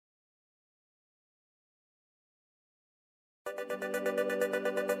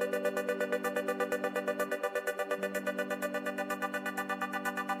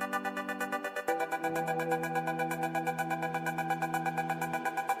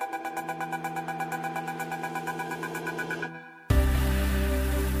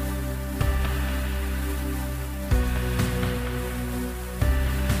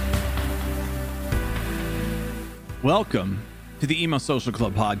Welcome to the Emo Social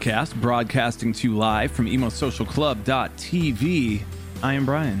Club podcast, broadcasting to you live from emosocialclub.tv. I am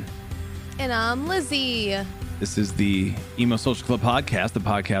Brian. And I'm Lizzie. This is the Emo Social Club podcast, the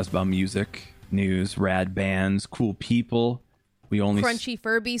podcast about music, news, rad bands, cool people. We only Crunchy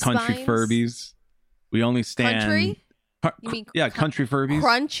Furby country spines. Furbies. We only stand Country? You mean country Furbies.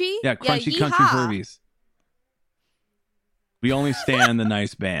 Crunchy? Yeah, crunchy yeehaw. country Furbies. We only stand the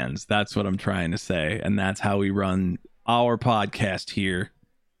nice bands. That's what I'm trying to say. And that's how we run our podcast here.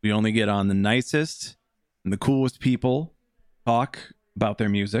 We only get on the nicest and the coolest people, talk about their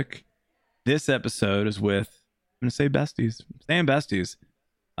music. This episode is with, I'm going to say besties. I'm saying besties.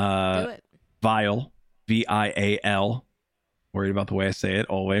 Do it. VIAL. VIAL. Worried about the way I say it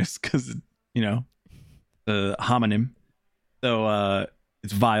always because, you know, the homonym. So,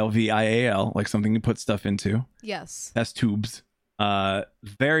 it's VIAL, VIAL, like something you put stuff into. Yes. Test tubes.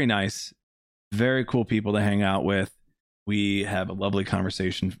 Very nice. Very cool people to hang out with. We have a lovely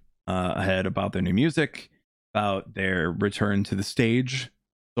conversation ahead about their new music, about their return to the stage.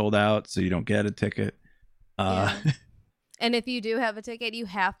 Sold out, so you don't get a ticket. Yeah. And if you do have a ticket, you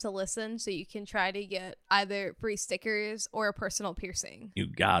have to listen so you can try to get either free stickers or a personal piercing. You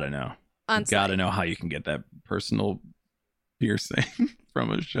gotta know. You gotta know how you can get that personal piercing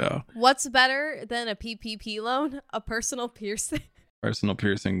from a show. What's better than a PPP loan? A personal piercing. Personal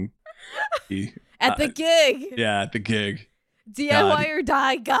piercing. At the gig. Yeah, at the gig. DIY God. or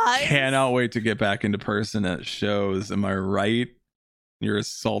die, guys. Cannot wait to get back into person at shows. Am I right? You're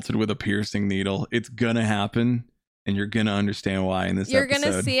assaulted with a piercing needle. It's gonna happen, and you're gonna understand why in this You're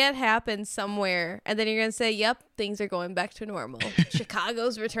episode. gonna see it happen somewhere, and then you're gonna say, yep, things are going back to normal.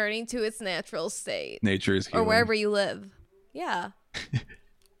 Chicago's returning to its natural state. Nature is healing. Or wherever you live. Yeah.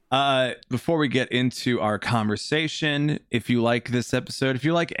 Before we get into our conversation, if you like this episode, if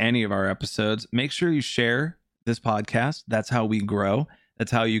you like any of our episodes, make sure you share this podcast. That's how we grow.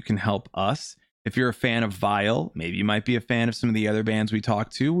 That's how you can help us. If you're a fan of VIAL, maybe you might be a fan of some of the other bands we talk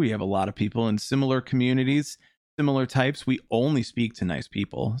to. We have a lot of people in similar communities, similar types. We only speak to nice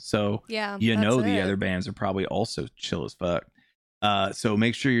people. So Yeah, you that's know the it. other bands are probably also chill as fuck. So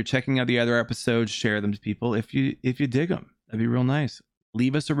make sure you're checking out the other episodes, share them to people if you dig them. That'd be real nice.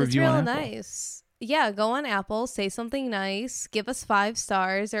 Leave us a review it's real on Apple. nice. Yeah, go on Apple, say something nice, give us 5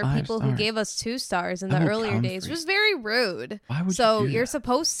 stars. There are 5 people who stars. gave us 2 stars in I the will earlier pound days, for which you. was very rude. Why would So you do you're that?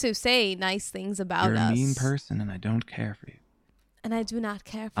 supposed to say nice things about You're us. a mean person, and I don't care for you. And I do not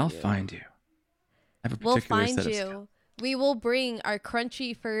care for I'll you. find you. I have a We'll particular find set of you. We will bring our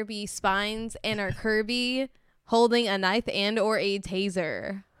crunchy Furby spines and our Kirby holding a knife and or a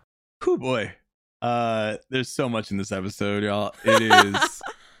taser. Oh boy. There's so much in this episode, y'all. It is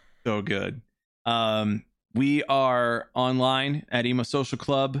so good. We are online at Emo Social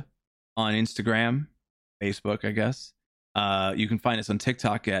Club on Instagram, Facebook, I guess. You can find us on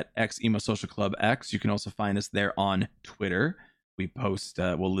TikTok at X Emo Social Club X. You can also find us there on Twitter. We post,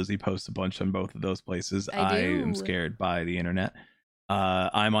 Lizzie posts a bunch on both of those places. I do. am scared by the internet.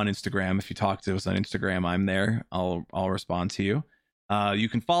 I'm on Instagram. If you talk to us on Instagram, I'm there. I'll respond to you. You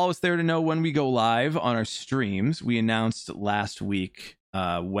can follow us there to know when we go live on our streams. We announced last week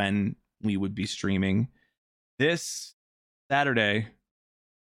when we would be streaming. This Saturday,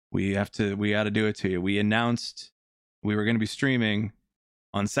 we got to do it to you. We announced we were going to be streaming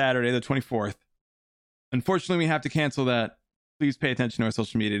on Saturday, the 24th. Unfortunately, we have to cancel that. Please pay attention to our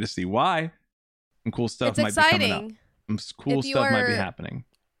social media to see why. Some cool stuff It's might be coming up. exciting. Some cool If you stuff might be are- happening.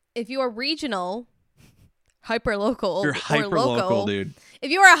 If you are regional, hyper local, You're or hyper local, local, dude. If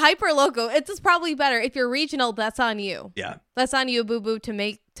you are a hyper local, it's probably better. If you're regional, that's on you. Yeah. That's on you, boo boo, to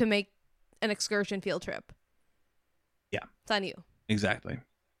make an excursion field trip. Yeah. It's on you. Exactly.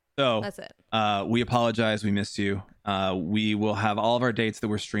 So That's it. we apologize. We missed you. We will have all of our dates that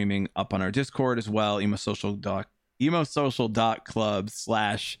we're streaming up on our Discord as well.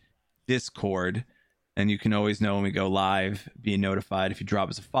 emosocial.club/Discord. And you can always know when we go live, be notified if you drop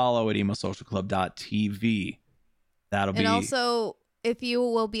us a follow at emosocialclub.tv. That'll be. And also, if you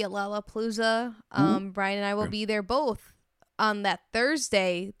will be at Lollapalooza, Brian and I will be there both on that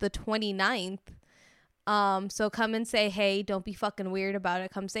Thursday, the 29th. So come and say hey. Don't be fucking weird about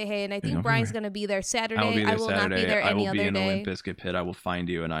it. Come say hey. And I think Brian's going to be there Saturday. I will be there I will Saturday. not be there I any will be other in a day. Limp Bizkit pit. I will find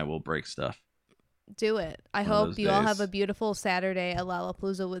you and I will break stuff. Do it. I One of hope those you all days. have a beautiful Saturday at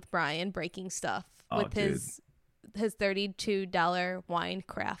Lollapalooza with Brian breaking stuff with his $32 wine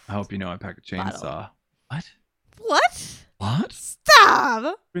craft. I hope you know I pack a chainsaw. Bottle. What? What?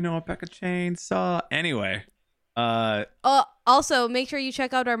 Stop. We know I pack a chainsaw. Anyway. Also, make sure you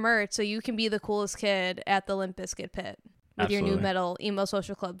check out our merch so you can be the coolest kid at the Limp Bizkit pit with your new metal emo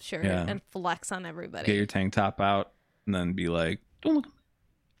social club shirt and flex on everybody. Get your tank top out and then be like, don't look.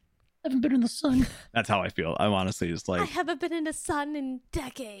 I haven't been in the sun. That's how I feel. I'm honestly just like, I haven't been in the sun in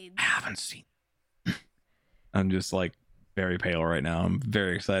decades. I haven't seen. I'm just like very pale right now. I'm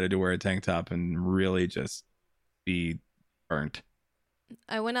very excited to wear a tank top and really just be burnt.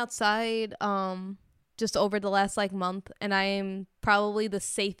 I went outside just over the last month, and I am probably the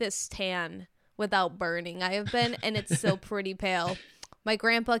safest tan without burning I have been, and it's still pretty pale. My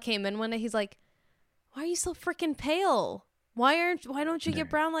grandpa came in one day. He's like, "Why are you so freaking pale? Why don't you get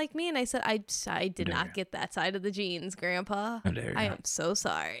brown like me?" And I said, I did not get that side of the genes, Grandpa. I am so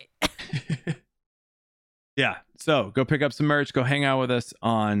sorry. Yeah. So go pick up some merch. Go hang out with us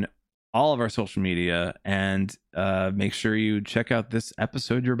on all of our social media, and make sure you check out this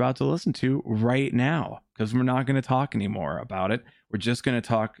episode you're about to listen to right now, because we're not going to talk anymore about it. We're just going to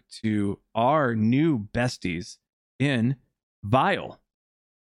talk to our new besties in VIAL.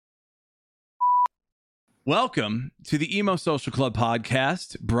 Welcome to the Emo Social Club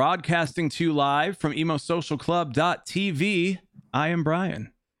podcast, broadcasting to you live from emosocialclub.tv. I am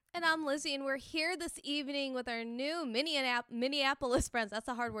Brian. And I'm Lizzie, and we're here this evening with our new Minneapolis friends. That's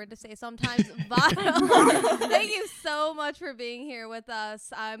a hard word to say sometimes. Thank you so much for being here with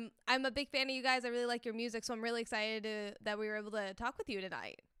us. I'm a big fan of you guys. I really like your music, so I'm really excited that we were able to talk with you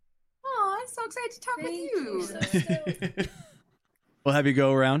tonight. Oh, I'm so excited to talk with you. We'll have you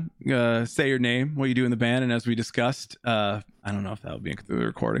go around, say your name, what you do in the band, and as we discussed, I don't know if that will be through the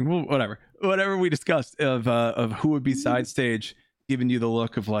recording. Well, whatever we discussed of who would be side stage, giving you the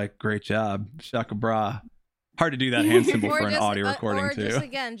look of like, great job, shaka bra. Hard to do that hand symbol for an audio recording or too.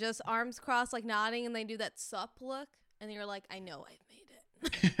 Just arms crossed, like nodding, and they do that sup look, and you're like, I know I've made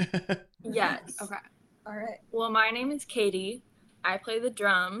it. Yes. Okay. All right. Well, my name is Katie. I play the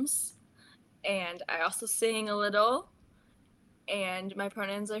drums, and I also sing a little. And my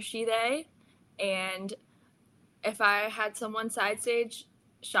pronouns are she, they. And if I had someone side stage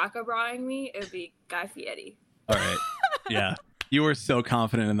shaka braing me, it would be Guy Fieri. All right. Yeah. You were so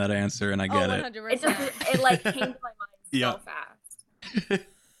confident in that answer, and I get 100%. It like came to my mind so fast.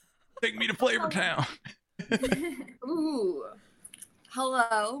 Take me to Flavortown. Ooh.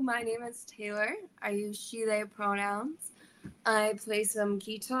 Hello, my name is Taylor. I use she, they pronouns. I play some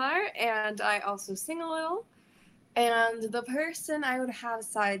guitar, and I also sing a little. And the person I would have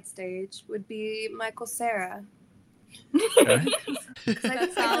side stage would be Michael Cera. Okay. I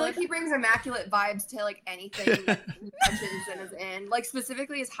feel like he brings immaculate vibes to like anything he touches and is in. Like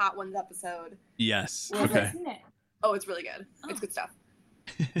specifically his Hot Ones episode. Yes. Well, Okay. Oh, it's really good. It's good stuff.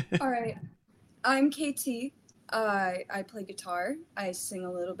 All right. I'm KT. I play guitar. I sing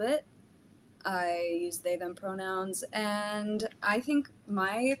a little bit. I use they, them pronouns. And I think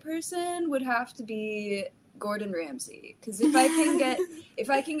my person would have to be Gordon Ramsay. Because if I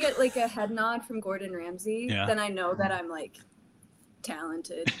can get like a head nod from Gordon Ramsay, then I know that I'm like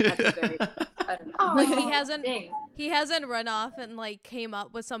talented at the very, I don't know. Oh, like he hasn't run off and like came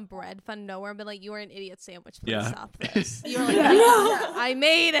up with some bread fun nowhere and been like, you are an idiot sandwich, please stop this. You're like, I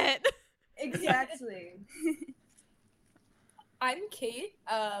made it. Exactly. I'm Kate.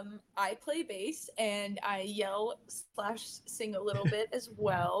 I play bass and I yell / sing a little bit as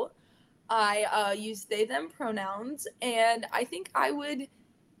well. I use they, them pronouns, and I think I would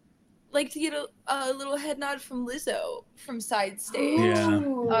like to get a little head nod from Lizzo from side stage.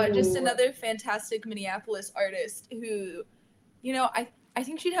 Yeah. Just another fantastic Minneapolis artist who, you know, I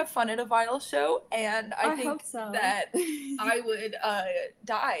think she'd have fun at a VIAL show, and I think hope so. that I would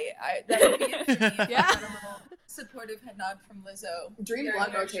die. That would be it for me. Yeah. Supportive head nod from Lizzo. Dream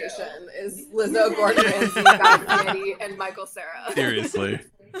blood rotation is Lizzo, Gordon Ramsay, Guy Fieri, and Michael Cera. Seriously.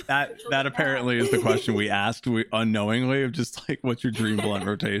 That apparently is the question we asked unknowingly, of just like, what's your dream blunt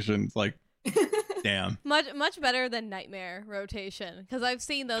rotation? It's like, damn. Much better than nightmare rotation, because I've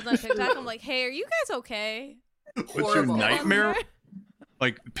seen those on TikTok. I'm like, hey, are you guys okay? What's your nightmare?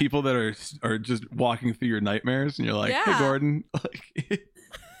 Like people that are just walking through your nightmares, and you're like, hey, Gordon, like,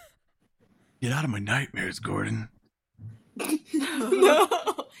 get out of my nightmares, Gordon. No.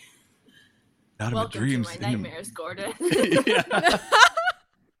 Out of Welcome my dreams. to my nightmares, Gordon.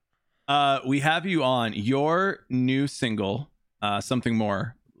 We have you on your new single, Something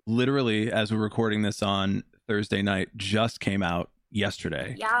More. Literally, as we're recording this on Thursday night, just came out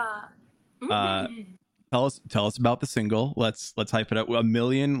yesterday. Yeah. Tell us about the single. Let's hype it up. 1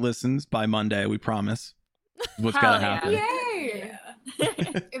 million listens by Monday, we promise. What's Hell gotta happen? Yay!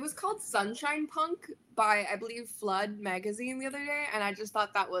 It was called Sunshine Punk by, I believe, Flood magazine the other day, and I just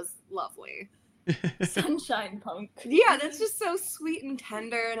thought that was lovely. Sunshine Punk. Yeah, that's just so sweet and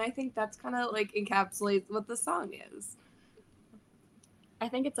tender, and I think that's kind of like encapsulates what the song is. I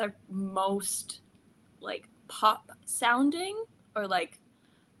think it's our most like pop sounding or like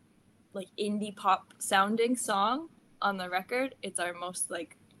indie pop sounding song on the record. It's our most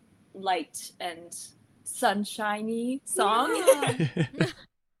like light and sunshiny song. Yeah.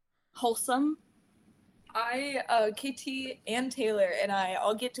 Wholesome. KT and Taylor and I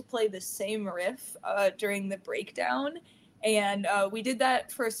all get to play the same riff during the breakdown, and we did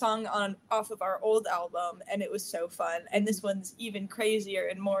that for a song off of our old album, and it was so fun. And this one's even crazier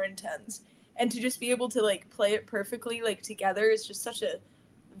and more intense. And to just be able to like play it perfectly like together is just such a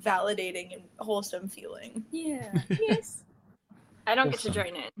validating and wholesome feeling. Yeah. Yes. I don't get to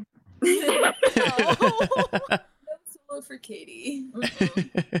join in. No solo for Katie.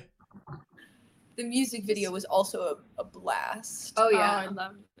 The music video was also a blast. Oh Oh, yeah, I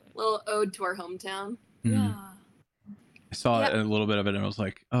loved it. little ode to our hometown. Yeah. I saw a little bit of it and I was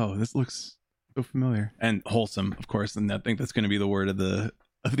like, oh, this looks so familiar. And wholesome, of course. And I think that's going to be the word of the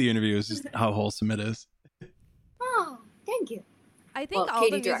interview, is just how wholesome it is. Oh, thank you. I think Well, all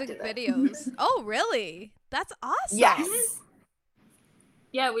Katie the music directed it. videos. Oh, really? That's awesome. Yes.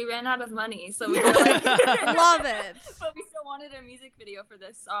 Yeah, we ran out of money, so we were like, Love it. but we still wanted a music video for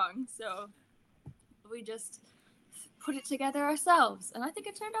this song, so we just put it together ourselves, and I think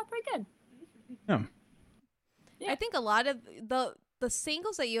it turned out pretty good. I think a lot of the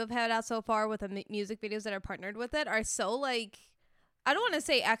singles that you have had out so far with the music videos that are partnered with it are so like, I don't want to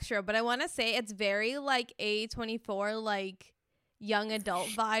say extra, but I want to say it's very like A24 like young adult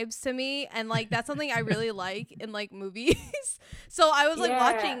vibes to me, and like that's something I really like in like movies. So I was like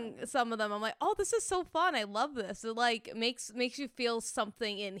watching some of them, I'm like, oh, this is so fun, I love this. It like makes you feel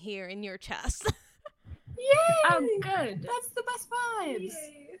something in here in your chest. Yay! Oh, good. That's the best vibes.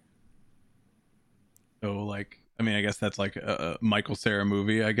 So, like, I mean, I guess that's like a Michael Cera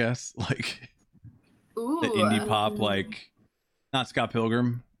movie, I guess. Like, Ooh. the indie pop, like, not Scott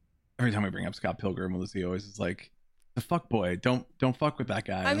Pilgrim. Every time we bring up Scott Pilgrim, Lizzie always is like, the fuck boy, don't fuck with that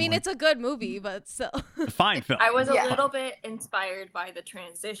guy. I mean, it's a good movie, but still. a fine film. I was a Yeah. little bit inspired by the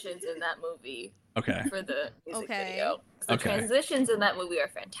transitions in that movie Okay. for the music Okay. video. The Okay. transitions in that movie are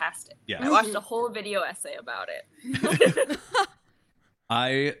fantastic. Yes. I watched a whole video essay about it.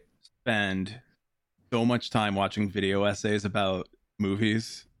 I spend so much time watching video essays about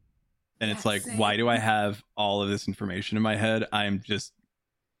movies, and it's like, Same. why do I have all of this information in my head? I'm just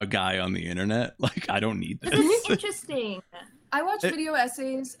a guy on the internet. Like, I don't need This this. is interesting. I watch It- video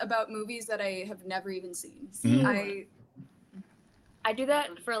essays about movies that I have never even seen. Mhm. I do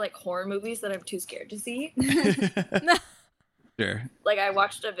that for like horror movies that I'm too scared to see. Sure. Like I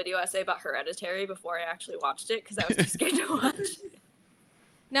watched a video essay about Hereditary before I actually watched it because I was too scared to watch.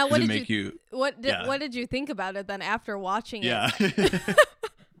 Now, what Does it did make you you? what did yeah. what did you think about it then after watching Yeah. it?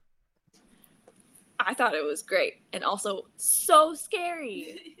 I thought it was great and also so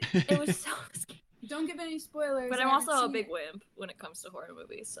scary. It was so scary. Don't give any spoilers. But I I'm haven't also a seen big it. wimp when it comes to horror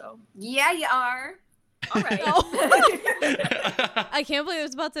movies, so Yeah, you are. all right. I can't believe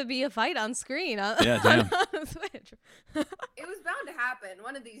there's about to be a fight on screen. Yeah, damn. On Switch. It was bound to happen.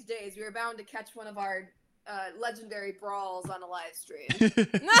 One of these days, we were bound to catch one of our legendary brawls on a live stream.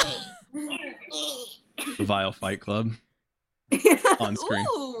 The VIAL Fight Club on screen.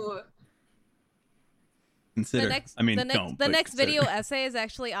 Ooh. Consider. The next consider. video essay is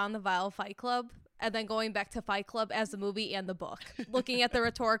actually on the VIAL Fight Club, and then going back to Fight Club as the movie and the book, looking at the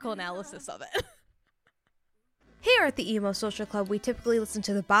rhetorical analysis of it. Here at the Emo Social Club, we typically listen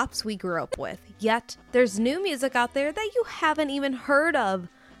to the bops we grew up with. Yet, there's new music out there that you haven't even heard of.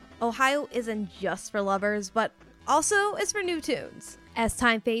 Ohio isn't just for lovers, but also is for new tunes. As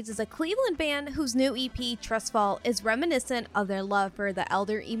Time Fades is a Cleveland band whose new EP, Trustfall, is reminiscent of their love for the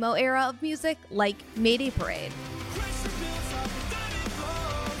elder emo era of music, like Mayday Parade.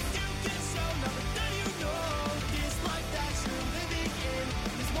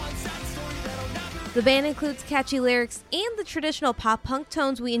 The band includes catchy lyrics and the traditional pop-punk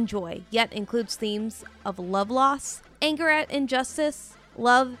tones we enjoy, yet includes themes of love loss, anger at injustice,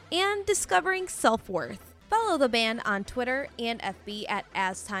 love, and discovering self-worth. Follow the band on Twitter and FB at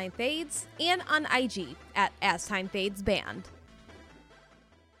As Time Fades, and on IG at As Time Fades Band.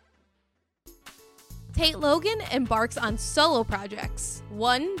 Tate Logan embarks on solo projects,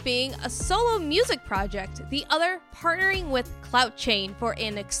 one being a solo music project, the other partnering with Cloutchain for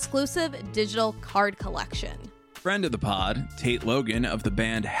an exclusive digital card collection. Friend of the pod, Tate Logan of the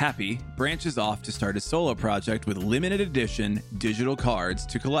band Happy, branches off to start a solo project with limited edition digital cards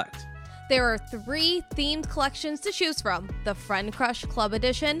to collect. There are 3 themed collections to choose from: the Friend Crush Club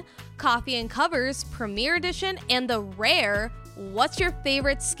Edition, Coffee and Covers Premiere Edition, and the rare What's Your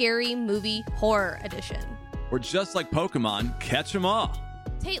Favorite Scary Movie Horror Edition. Or just like Pokemon, catch 'em all.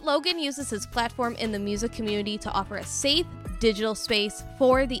 Tate Logan uses his platform in the music community to offer a safe digital space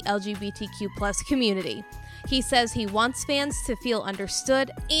for the LGBTQ+ community. He says he wants fans to feel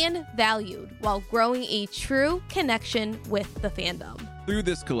understood and valued while growing a true connection with the fandom. Through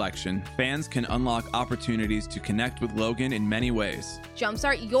this collection, fans can unlock opportunities to connect with Logan in many ways.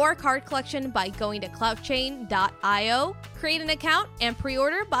 Jumpstart your card collection by going to cloutchain.io, create an account, and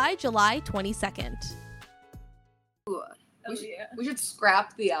pre-order by July 22nd. Ooh, Oh, yeah. we should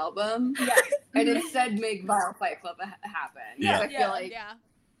scrap the album Yeah. and instead make VIAL Fight Club happen. Yeah. I feel like Yeah.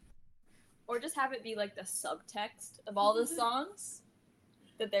 Or just have it be like the subtext of all the songs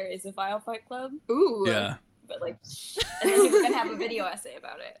that there is a VIAL Fight Club, ooh. Yeah. but like, and then you can have a video essay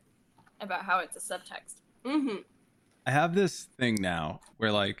about it, about how it's a subtext. Mm-hmm. I have this thing now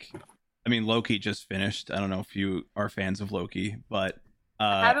where, like, I mean, Loki just finished. I don't know if you are fans of Loki, but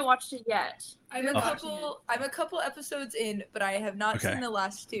I haven't watched it yet. I'm a couple episodes in, but I have not Okay. seen the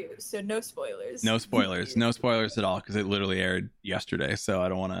last 2, so no spoilers. no spoilers, no spoilers at all, because it literally aired yesterday, so I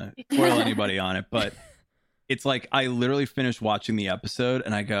don't want to spoil anybody on it. But it's like I literally finished watching the episode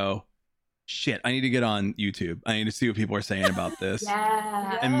and I go, shit, I need to get on YouTube. I need to see what people are saying about this.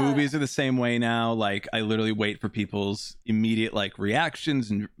 Yeah. And movies are the same way now. Like, I literally wait for people's immediate like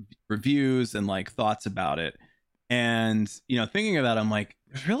reactions and reviews and like thoughts about it. And, you know, thinking of that, I'm like,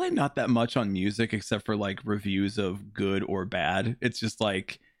 there's really not that much on music except for like reviews of good or bad. It's just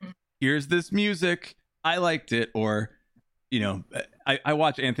like, here's this music, I liked it. Or, you know, I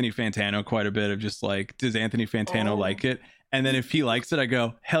watch Anthony Fantano quite a bit of just like, does Anthony Fantano like it? And then if he likes it, I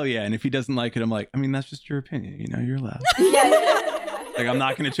go, hell yeah. And if he doesn't like it, I'm like, I mean, that's just your opinion. You know, you're allowed. Like, I'm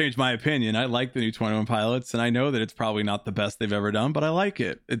not going to change my opinion. I like the new 21 Pilots, and I know that it's probably not the best they've ever done, but I like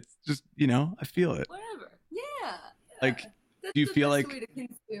it. It's just, you know, I feel it. Whatever. Yeah. Like, That's do you the feel best like- way to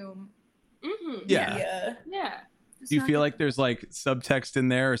consume? Mm-hmm. Yeah. Yeah. Do you feel like there's like subtext in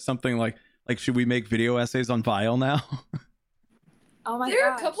there or something like should we make video essays on VIAL now? Oh my There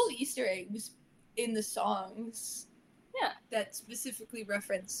are a gosh. couple Easter eggs in the songs. Yeah. That specifically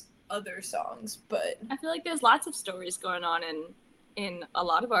reference other songs, but I feel like there's lots of stories going on in a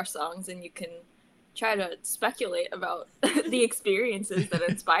lot of our songs, and you can try to speculate about the experiences that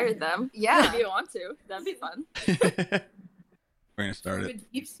inspired them. Yeah. If you want to, that'd be fun. We're gonna start have it.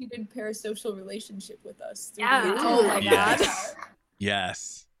 a deep-seated parasocial relationship with us. through Yeah. the Oh my Yes.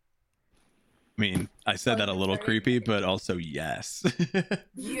 Yes. I mean, I said that a little creepy, but also yes.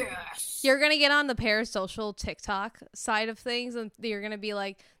 Yes. You're going to get on the parasocial TikTok side of things, and you're going to be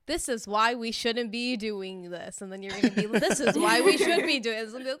like, this is why we shouldn't be doing this. And then you're going to be, this is why we should be doing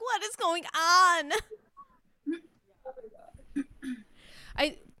this. And be like, what is going on?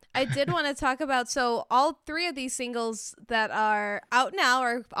 I did want to talk about, so all 3 of these singles that are out now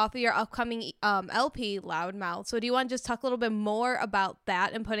are off of your upcoming LP, Loudmouth. So do you want to just talk a little bit more about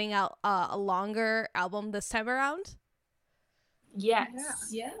that and putting out a longer album this time around? Yes.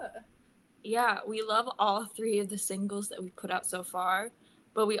 Yeah. Yeah, we love all 3 of the singles that we put out so far,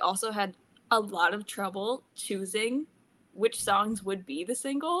 but we also had a lot of trouble choosing which songs would be the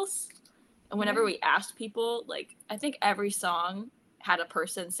singles. And whenever we asked people, like, I think every song had a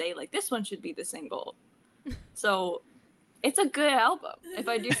person say, like, this one should be the single. So it's a good album, if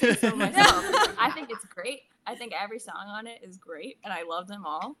I do say so myself. I think it's great. I think every song on it is great, and I love them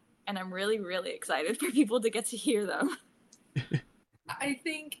all. And I'm really, really excited for people to get to hear them. I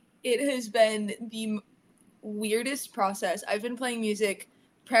think it has been the weirdest process. I've been playing music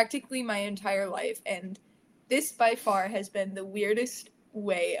practically my entire life, and this by far has been the weirdest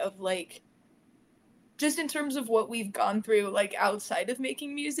way of, like, just in terms of what we've gone through, like, outside of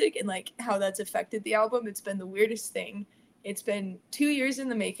making music and, like, how that's affected the album. It's been the weirdest thing. It's been 2 years in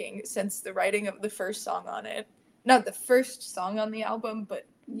the making since the writing of the first song on it. Not the first song on the album, but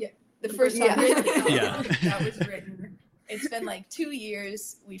yeah, the first song written on the album that was written. It's been like 2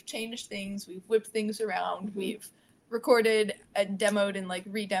 years. We've changed things. We've whipped things around. We've recorded and demoed and like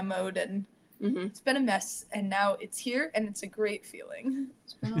re-demoed, and it's been a mess. And now it's here, and it's a great feeling.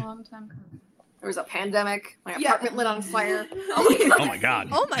 It's been a long time coming. There was a pandemic. My Yeah. apartment lit on fire. Oh my god.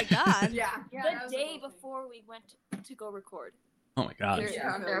 Oh my God. Yeah. The day before we went to go record. Oh my gosh.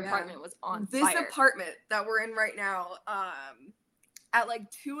 Their apartment was on this fire. apartment that we're in right now, at like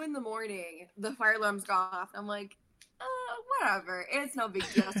 2 a.m, the fire alarms go off. I'm like, whatever, it's no big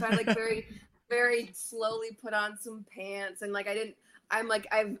deal. So I like very, very slowly put on some pants, and like I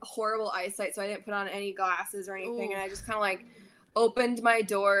have horrible eyesight, so I didn't put on any glasses or anything. Ooh. And I just kind of like opened my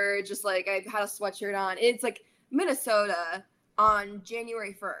door, just like I had a sweatshirt on. It's like Minnesota on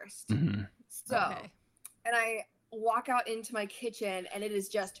January 1st. Mm-hmm. So, and I walk out into my kitchen, and it is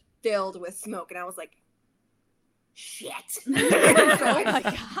just filled with smoke, and I was like, shit. So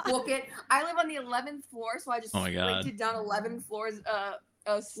I book it. I live on the 11th floor, so I just sprinted down 11 floors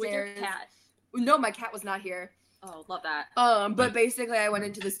of stairs. With your cat? No, my cat was not here. Oh, love that. But basically I went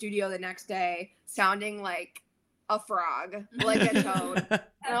into the studio the next day sounding like a frog, like a toad.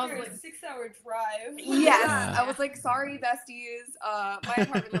 And I was like, 6-hour drive. Yes. I was like, sorry, besties. My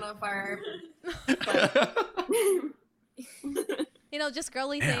apartment went on fire. You know, just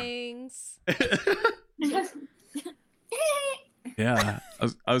girly things. Yeah,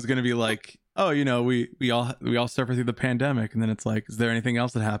 I was gonna be like, oh, you know, we all suffer through the pandemic, and then it's like, is there anything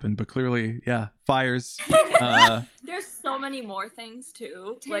else that happened? But clearly, yeah, fires. There's so many more things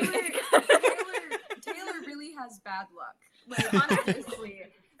too. Taylor, Like Taylor really has bad luck. Like honestly,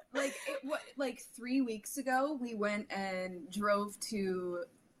 like 3 weeks ago, we went and drove to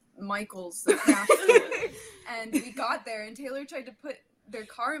Michael's the craft store, and we got there, and Taylor tried to put their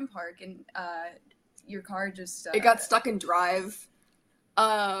car in park, and your car just it got stuck in drive.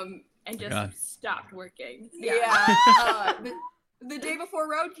 And just stopped working. Yeah. The day before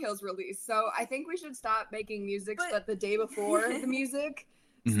Roadkill's released, so I think we should stop making music so that the day before the music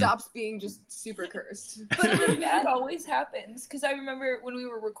stops being just super cursed. But that always happens, because I remember when we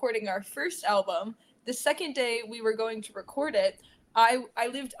were recording our first album, the second day we were going to record it, I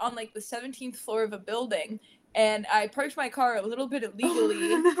lived on like the 17th floor of a building, and I parked my car a little bit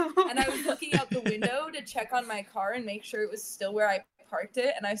illegally, and I was looking out the window to check on my car and make sure it was still where I parked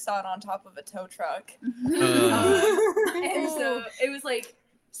it, and I saw it on top of a tow truck. And so it was like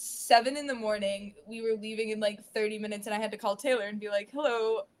 7 a.m. We were leaving in like 30 minutes, and I had to call Taylor and be like,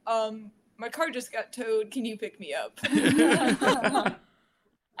 hello, my car just got towed, can you pick me up? I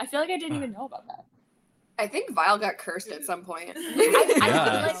feel like I didn't even know about that. I think VIAL got cursed at some point.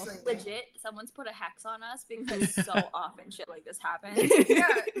 I feel like legit someone's put a hex on us, because so often shit like this happens. Yeah,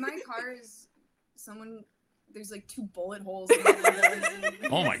 my car is there's like 2 bullet holes in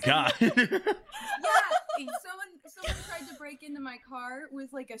it. Oh my god. Yeah, someone tried to break into my car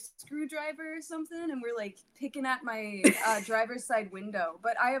with like a screwdriver or something, and we're like picking at my driver's side window.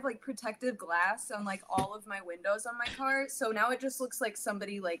 But I have like protective glass on like all of my windows on my car, so now it just looks like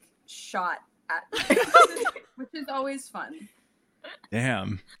somebody like shot at me, which is always fun.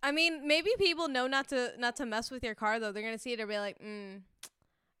 Damn. I mean, maybe people know not to mess with your car though. They're gonna see it and be like,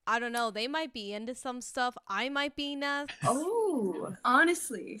 I don't know. They might be into some stuff. I might be not. Oh,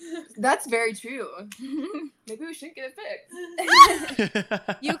 honestly, that's very true. Maybe we should get it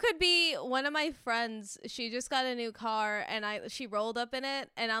fixed. You could be one of my friends. She just got a new car, and she rolled up in it,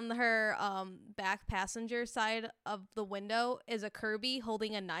 and on her back passenger side of the window is a Kirby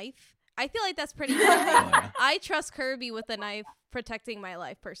holding a knife. I feel like that's pretty cool. I trust Kirby with a knife protecting my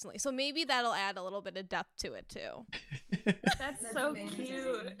life personally. So maybe that'll add a little bit of depth to it too. That's so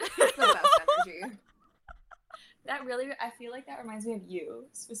cute. That's the best energy. I feel like that reminds me of you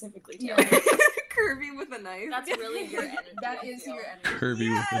specifically, too. Yeah. Kirby with a knife. That's really your energy. That is your energy. Kirby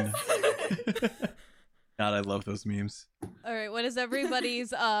with a God, I love those memes. All right, what is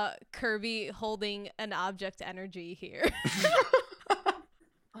everybody's Kirby holding an object energy here?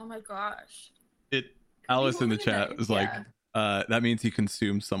 Oh my gosh. Alice in the chat was like, that means he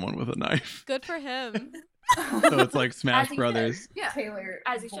consumed someone with a knife. Good for him. So it's like Smash Brothers. Yeah. Taylor,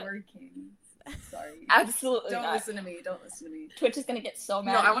 As you board king. Sorry. Absolutely Don't not. listen to me. Don't listen to me. Twitch is gonna get so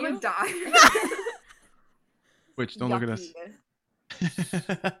mad No, at I you. want to die. Which, don't look at us.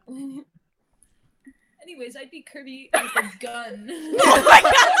 Anyways, I'd be Kirby with a gun. Oh my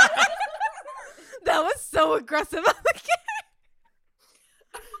God. That was so aggressive.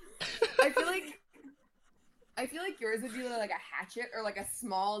 I feel like yours would be like a hatchet or like a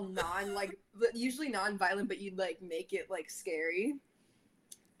small usually non-violent, but you'd like make it like scary.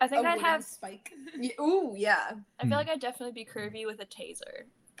 I think I'd have spike. Yeah, ooh, yeah. I feel like I'd definitely be Kirby with a taser.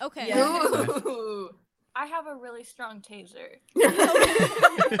 Okay. Yeah. Ooh. I have a really strong taser.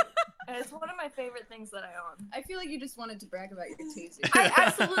 And it's one of my favorite things that I own. I feel like you just wanted to brag about your taser. I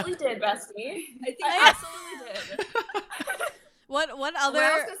absolutely did, bestie. I absolutely did. What other Well, I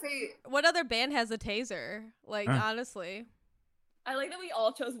was gonna say, what other band has a taser? Like honestly. I like that we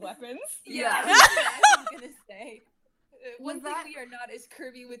all chose weapons. yeah. I was gonna say. One Was thing that- we are not is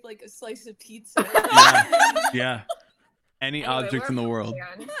Kirby with like a slice of pizza. Yeah. Any Anyway, object we're in the a world.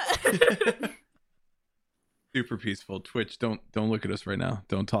 fan. Super peaceful. Twitch, don't look at us right now.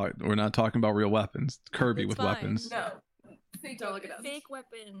 Don't talk. We're not talking about real weapons. It's Kirby It's with fine. weapons. No. Fake Don't look at weapons. us. Fake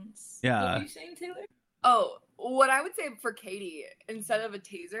weapons. What Yeah. were you saying, Taylor? Oh, what I would say for Katie, instead of a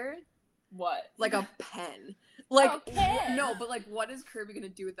taser, What? like a pen. Like A pen? no, but like what is Kirby gonna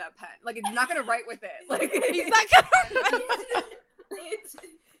do with that pen? Like it's not gonna write with it. Like He's not gonna. It's-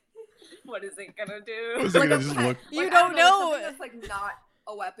 what is it gonna do? Was it like gonna a just pen. look? You Like, I don't know. something that's like not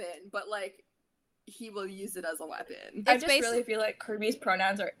a weapon, but like he will use it as a weapon. I It's just really feel like Kirby's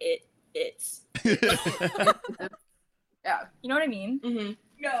pronouns are it's. Yeah. You know what I mean? Mm-hmm.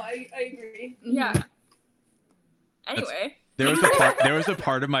 No, I agree. Yeah. Anyway. There was a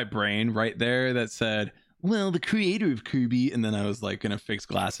part of my brain right there that said, "Well, the creator of Kirby," and then I was like gonna fix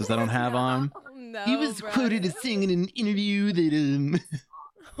glasses I don't have on. No, He was bro. quoted as saying in an interview that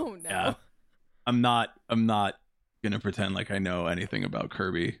Oh no. Yeah. I'm not gonna pretend like I know anything about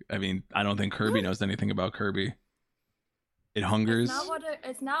Kirby. I mean, I don't think Kirby knows anything about Kirby. It hungers.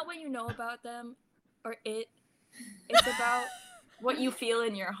 It's not what you know about them or it. It's about what you feel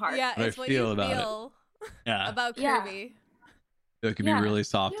in your heart. Yeah, What I it's what feel you about it. feel Yeah, about Yeah. Kirby. it can be Yeah. really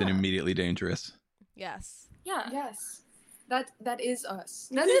soft and Yeah. immediately dangerous. Yes. Yeah. Yes. That is us.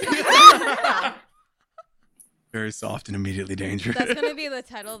 That is Very soft and immediately dangerous. That's gonna be the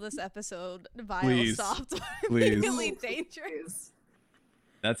title of this episode. Vile Please. soft. Please. Immediately dangerous.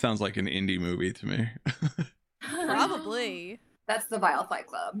 That sounds like an indie movie to me. Probably. That's the Vile Fight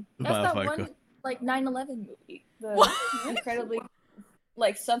Club. That's that Fight one Club. like 9/11 movie. The What? incredibly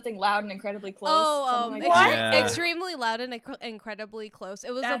like something loud and incredibly close. Oh, something like that. Yeah. Extremely loud and incredibly close.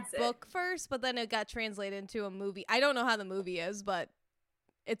 It was That's a it. book first, but then it got translated into a movie. I don't know how the movie is, but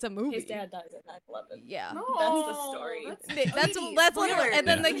it's a movie. His dad dies at 9/11. Yeah. That's the story. That's Sweetie, literally, spoiler. and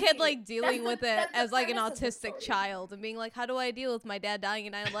then the Yeah. kid like dealing with it that's the as like an premise of the autistic story. child and being like, how do I deal with my dad dying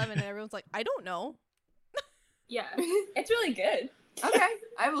in 9/11? And everyone's like, I don't know. Yeah. It's really good. Okay,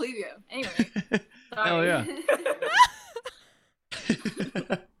 I believe you. Anyway. Hell sorry. yeah.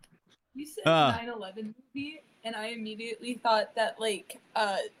 You said Ah. 9/11 movie, and I immediately thought that like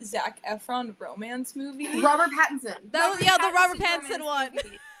Zac Efron romance movie. Robert Pattinson. That was the Robert Pattinson Pattinson one. romance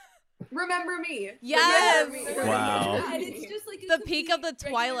movie. Remember me. Yes. Remember me. Wow. And it's just like The peak of the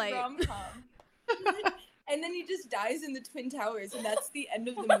Twilight. rom-com. And then he just dies in the Twin Towers, and that's the end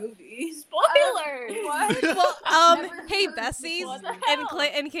of the movie. Spoilers. What? Well, Never hey heard Bessies, What the and hell?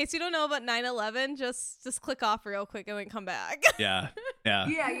 in case you don't know about 9/11, just click off real quick and then come back. Yeah.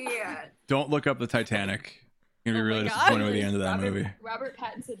 Yeah. Don't look up the Titanic. You're gonna be Oh really my God. disappointed with the end of that Robert, movie. Robert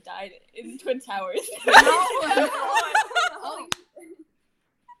Pattinson died in Twin Towers. Oh,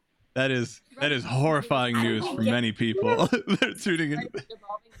 That is horrifying news for many people that are tuning in.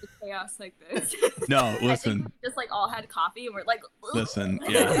 Evolving to chaos like this. No, I think listen, we just like all had coffee and we're like, "Ugh." listen.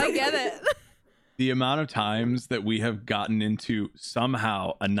 Yeah, I get it. the amount of times that we have gotten into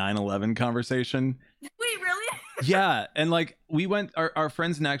somehow a 9/11 conversation. Wait, really? Yeah, and like we went, our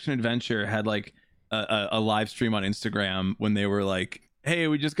friends in Action Adventure had like a live stream on Instagram when they were like, "Hey,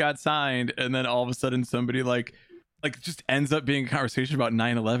 we just got signed," and then all of a sudden somebody like just ends up being a conversation about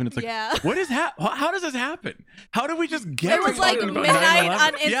 9/11. It's like, Yeah. what is how does this happen? How did we just get? It to was like talking about midnight 9/11?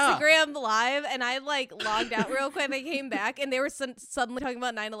 on Yeah. Instagram Live, and I like logged out real quick. And I came back, and they were suddenly talking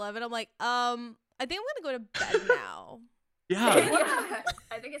about 9/11. I'm like, I think I'm gonna go to bed now. Yeah. yeah.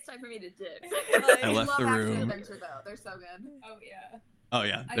 I think it's time for me to dip. Like, I left love the Action room. Adventure, though. They're so good. Oh yeah. Oh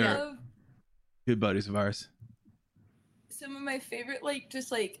yeah, I they're love good buddies of ours. some of my favorite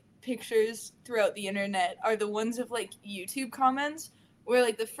pictures throughout the internet are the ones of like YouTube comments where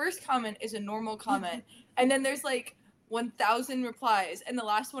like the first comment is a normal comment and then there's like 1,000 replies and the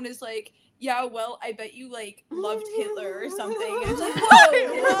last one is like, yeah, well, I bet you like loved Hitler or something. And it's like,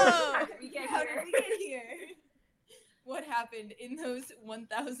 whoa, Whoa. We get how here. did we get here? What happened in those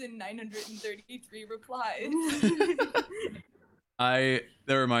 1,933 replies? That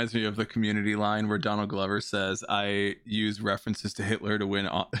reminds me of the Community line where Donald Glover says, "I use references to Hitler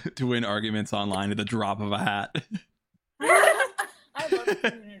to win arguments online at the drop of a hat." I love the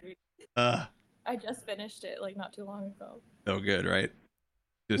community. I just finished it like not too long ago. So good, right?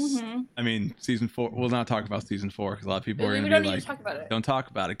 Just, I mean, season 4. We'll not talk about season 4 because a lot of people are We going to don't be need like, to talk about it. "Don't talk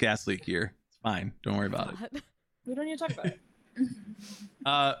about it. Gas leak year. It's fine. Don't worry about it." We don't need to talk about it.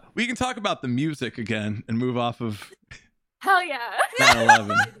 We can talk about the music again and move off of Hell yeah.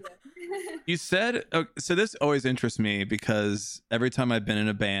 9/11. You said, so this always interests me because every time I've been in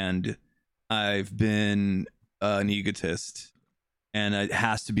a band, I've been an egotist and it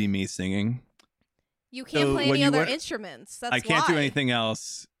has to be me singing. You can't play any other instruments. That's I can't why. do anything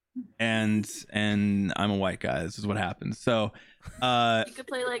else, and I'm a white guy. This is what happens. So, you could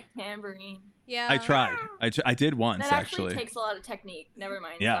play like tambourine. Yeah. I tried. I did once That actually actually. takes a lot of technique. Never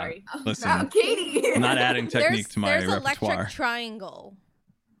mind. Yeah. Sorry. Listen, Wow, Katie. I'm not adding technique to my there's repertoire. electric triangle.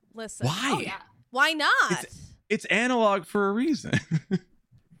 Listen. Why? Oh yeah. Why not? It's analog for a reason.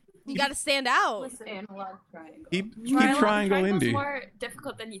 You got to stand out. Listen, Analog triangle. keep triangle triangle indie. more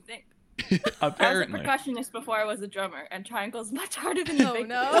difficult than you think. Apparently. I was a percussionist before I was a drummer, and triangle's much harder than you Oh, think.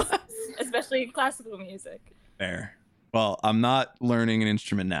 no. Especially in classical music. Fair. Well, I'm not learning an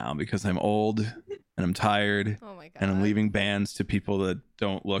instrument now because I'm old and I'm tired Oh my god. and I'm leaving bands to people that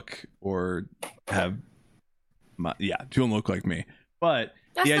don't look or have don't look like me. But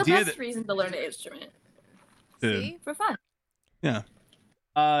That's the the idea best reason to learn an instrument. See? For fun. Yeah.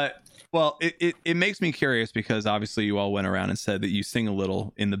 Well, it makes me curious because obviously you all went around and said that you sing a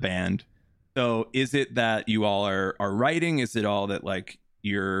little in the band. So is it that you all are writing? Is it all that like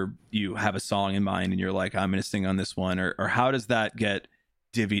you have a song in mind and you're like, I'm going to sing on this one? Or how does that get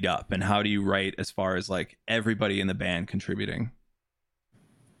divvied up? And how do you write as far as like everybody in the band contributing?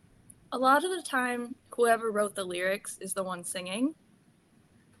 A lot of the time, whoever wrote the lyrics is the one singing.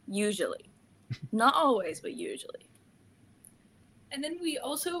 Usually. Not always, but usually. And then we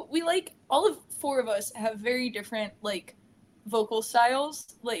like all of four of us have very different like vocal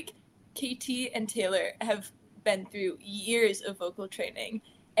styles. Like KT and Taylor have been through years of vocal training,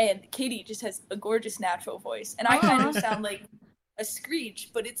 and Katie just has a gorgeous natural voice, and I kind of sound like a screech,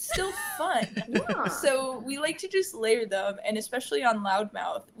 but it's still fun. Yeah. So we like to just layer them, and especially on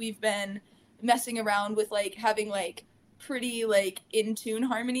Loudmouth, we've been messing around with like having like pretty like in tune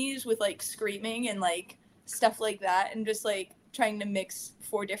harmonies with like screaming and like stuff like that, and just like trying to mix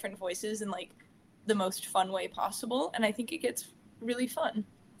four different voices in like the most fun way possible, and I think it gets really fun.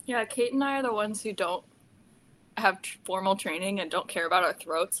 Yeah, Kate and I are the ones who don't have formal training and don't care about our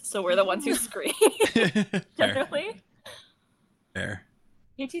throats, so we're the ones who scream. Fair. Generally. Fair.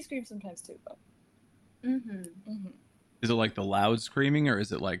 KT screams sometimes too, but. Is it like the loud screaming, or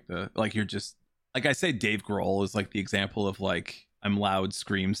is it like you're just like, I say Dave Grohl is like the example of like I'm loud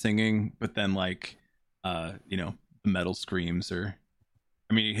scream singing, but then like the metal screams, or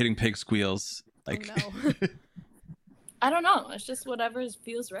I mean you're hitting pig squeals like Oh, no. I don't know. It's just whatever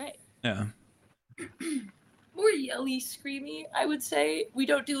feels right. yeah. More yelly, screamy, I would say. We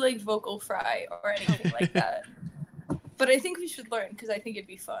don't do like vocal fry or anything like that. But I think we should learn because I think it'd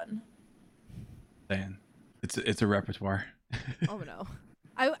be fun. Saying it's a repertoire. Oh no.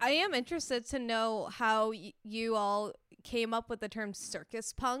 I am interested to know how you all came up with the term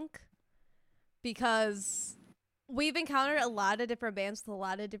circus punk, because we've encountered a lot of different bands with a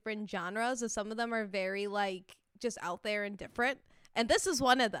lot of different genres, and some of them are very like just out there and different, and this is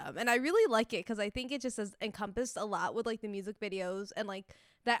one of them, and I really like it because I think it just has encompassed a lot with like the music videos and like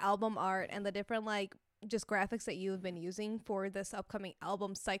that album art and the different like just graphics that you have been using for this upcoming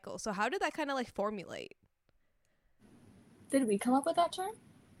album cycle. So how did that kind of like formulate? Did we come up with that term?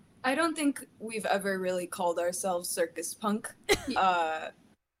 I don't think we've ever really called ourselves circus punk. I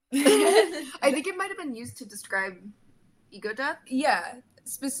think it might have been used to describe ego death. Yeah,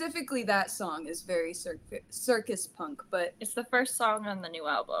 specifically that song is very circus punk, but It's the first song on the new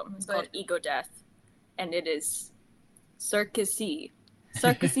album. It's called Ego Death, and it is circusy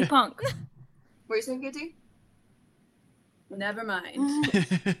punk. What are you saying, KT? never mind.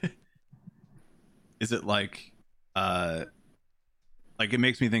 Is it like it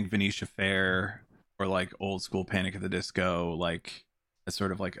makes me think Venetia Fair or like old school Panic at the Disco, like a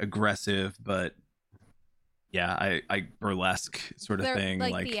sort of like aggressive but I burlesque sort of They're thing,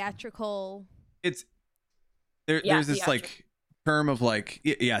 like theatrical. It's there's this like term of like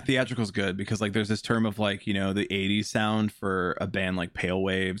theatrical's good because like there's this term of like the 80s sound for a band like Pale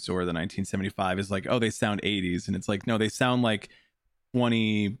Waves or the 1975 is like, oh, they sound 80s, and it's like, no, they sound like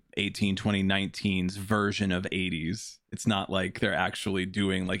 2018 2019's version of 80s. It's not like they're actually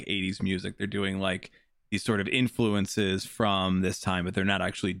doing like 80s music. They're doing like these sort of influences from this time, but they're not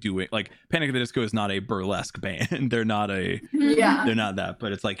actually doing like Panic at the Disco is not a burlesque band. They're not that,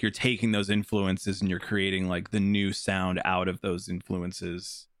 but it's like you're taking those influences and you're creating like the new sound out of those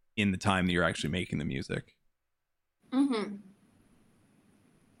influences in the time that you're actually making the music. And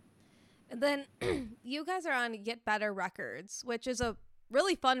then you guys are on Get Better Records, which is a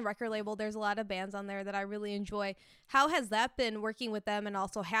really fun record label. There's a lot of bands on there that I really enjoy. How has that been working with them, and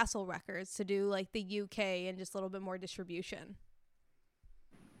also Hassle Records to do like the UK and just a little bit more distribution?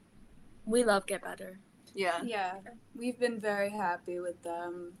 We love Get Better. Yeah, we've been very happy with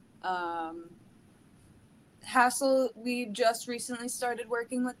them. Hassle, we just recently started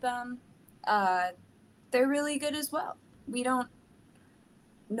working with them. they're really good as well. We don't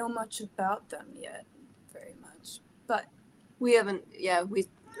know much about them yet, very much, but we haven't. Yeah,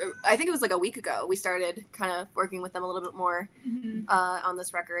 I think it was like a week ago we started kind of working with them a little bit more on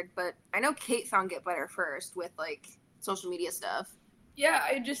this record. But I know Kate found Get Better first with like social media stuff. Yeah,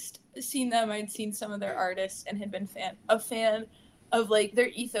 I just seen them. I'd seen some of their artists and had been a fan of like their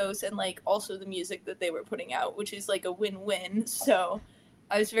ethos and like also the music that they were putting out, which is like a win-win. So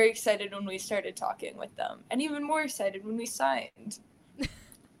I was very excited when we started talking with them, and even more excited when we signed.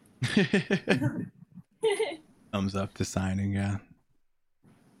 Thumbs up to signing, yeah.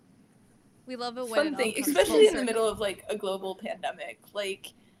 We love it when Fun it thing, all comes especially in full the middle of like a global pandemic.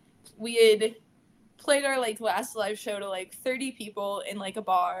 Like we had played our like last live show to like 30 people in like a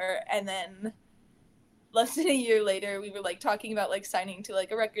bar, and then less than a year later we were like talking about like signing to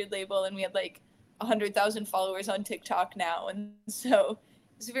like a record label, and we had like 100,000 followers on TikTok now, and so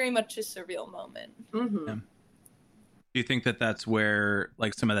it's very much a surreal moment. Mm-hmm. Yeah. Do you think that that's where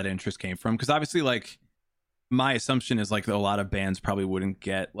like some of that interest came from? Because obviously, like, my assumption is like a lot of bands probably wouldn't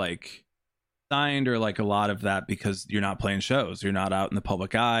get like signed or like a lot of that because you're not playing shows, you're not out in the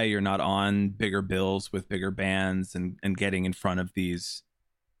public eye, you're not on bigger bills with bigger bands and getting in front of these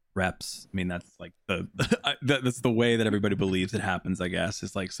reps. I mean, that's like that's the way that everybody believes it happens, I guess.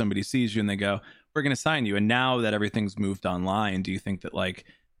 Is like somebody sees you and they go, we're going to sign you. And now that everything's moved online, do you think that like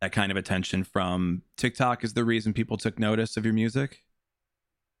that kind of attention from TikTok is the reason people took notice of your music?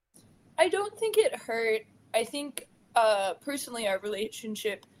 I don't think it hurt. I think personally our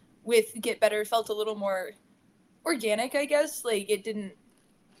relationship with Get Better felt a little more organic, I guess. Like it didn't.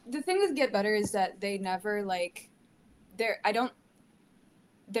 The thing with Get Better is that they never like they're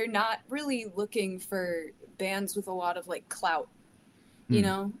not really looking for bands with a lot of like clout, you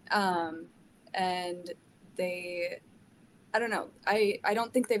know? And I don't know. I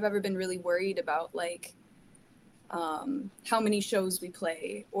don't think they've ever been really worried about like how many shows we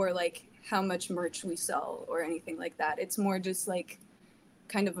play or like how much merch we sell or anything like that. It's more just like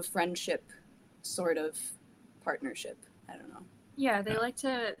kind of a friendship sort of partnership. I don't know. Yeah, they like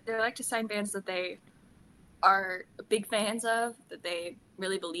to sign bands that they are big fans of, that they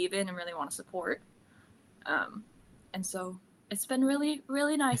really believe in and really want to support. And so it's been really,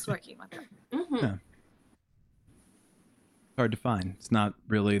 really nice working with them. Mm-hmm. Yeah. Hard to find. It's not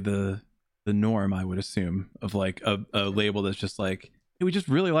really the norm, I would assume, of like a label that's just like, hey, we just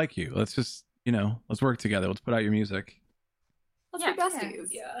really like you. Let's just, let's work together. Let's put out your music. Let's Yeah, be besties.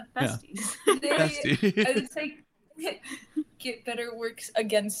 Yeah. Besties. Bestie. I would say Get Better works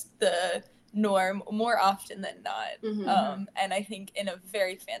against the norm more often than not. Mm-hmm. And I think in a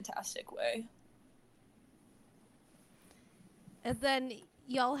very fantastic way. And then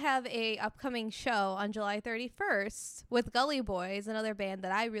y'all have a upcoming show on July 31st with Gully Boys, another band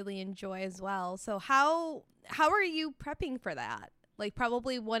that I really enjoy as well. So how are you prepping for that? Like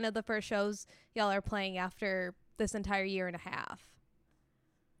probably one of the first shows y'all are playing after this entire year and a half.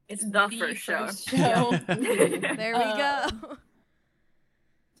 It's the first show. There we go.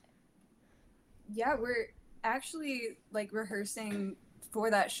 Yeah, we're actually like rehearsing for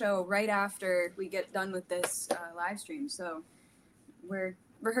that show right after we get done with this live stream. So we're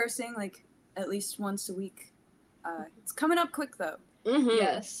rehearsing like at least once a week. It's coming up quick though. Mm-hmm.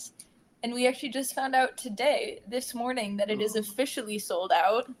 Yes. And we actually just found out this morning, that it is officially sold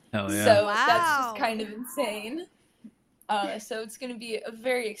out. Hell yeah. So Wow. that's just kind of insane. So it's going to be a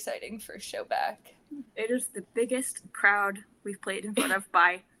very exciting first show back. It is the biggest crowd we've played in front of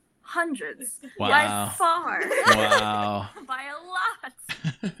by hundreds. Wow. By far. Wow. By a lot.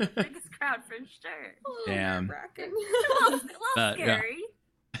 Biggest crowd for sure. Damn. A little Yeah. scary.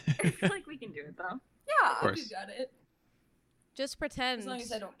 I feel like we can do it though. Yeah, Of course. you got it. Just pretend. As long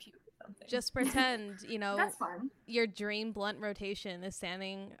as I don't puke or something. Just pretend, That's fun. your dream blunt rotation is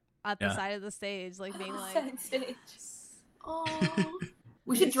standing at the Yeah. side of the stage, like being like, Side stage. Oh,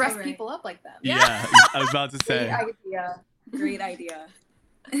 we should dress Right. people up like them. Yeah, I was about to Great say. idea. Great idea.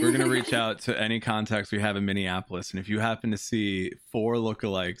 We're going to reach out to any contacts we have in Minneapolis. And if you happen to see 4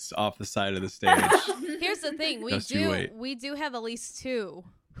 lookalikes off the side of the stage, here's the thing, Just you wait. we do have at least 2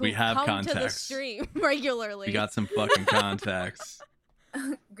 who We have come to the contacts. stream regularly. we got some fucking contacts.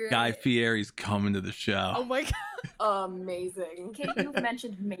 Great. Guy Fieri's coming to the show. Oh my god. Amazing. Kate, you've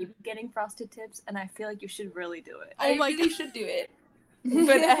mentioned maybe getting frosted tips, and I feel like you should really do it. Oh I my really God. should do it.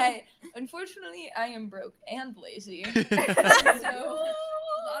 But unfortunately, I am broke and lazy. So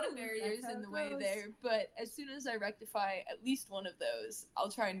a lot of barriers That's how in the it way goes. there. But as soon as I rectify at least one of those, I'll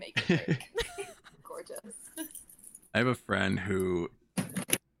try and make it work. Gorgeous. I have a friend who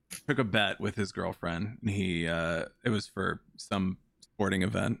took a bet with his girlfriend. He it was for some sporting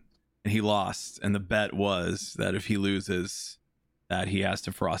event, and he lost. And the bet was that if he loses, that he has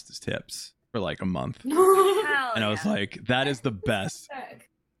to frost his tips for like a month. Hell And I was yeah. like, that is the best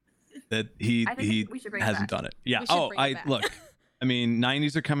that he I think we should bring it hasn't back. done it. Yeah. We should Oh, bring it back. look. I mean,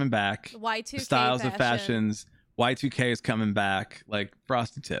 90s are coming back. Y2K The styles fashion. of fashions. Y2K is coming back. Like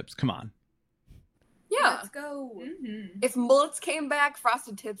frosted tips. Come on. Yeah. Let's go. Mm-hmm. If mullets came back,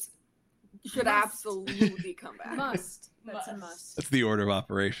 frosted tips should Must. absolutely come back. Must. That's a Must. must. That's the order of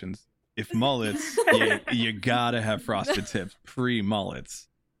operations. If mullets, you gotta have frosted tips. Pre-mullets.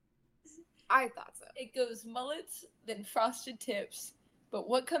 I thought so. It goes mullets, then frosted tips. But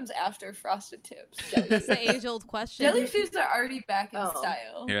what comes after frosted tips? That's the age-old question. Jelly shoes are already back in Oh.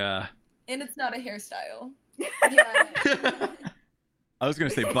 style. Yeah. And it's not a hairstyle. Yeah. I was gonna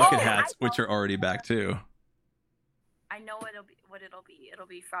say bucket Oh, hats, I which are already back too. I know what it'll be. It'll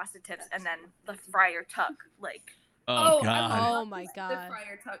be frosted tips and then the fryer tuck. Like, Oh, I god. Oh love my the God.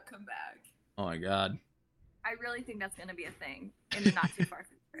 fryer tuck come back. Oh my god. I really think that's gonna be a thing in the not too far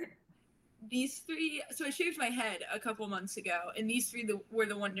future. These three, so I shaved my head a couple months ago, and these three were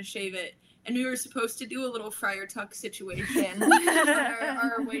the one to shave it. And we were supposed to do a little fryer tuck situation on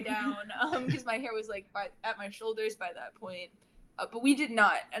our way down, because my hair was like at my shoulders by that point. But we did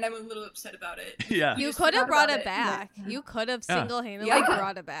not, and I'm a little upset about it. Yeah. You just could have forgot brought about it back. You could have Yeah. single-handedly Yeah.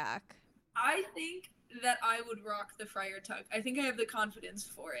 brought it back. I think that I would rock the fryer tuck. I think I have the confidence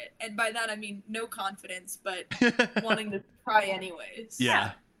for it, and by that I mean no confidence, but wanting to try anyways.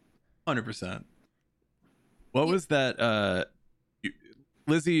 Yeah. 100%. What was that?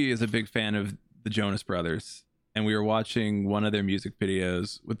 Lizzie is a big fan of the Jonas Brothers, and we were watching one of their music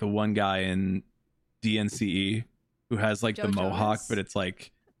videos with the one guy in DNCE who has like Joe the mohawk, Jonas? but it's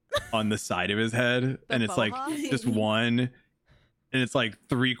like on the side of his head, and it's like mohawk? just one, and it's like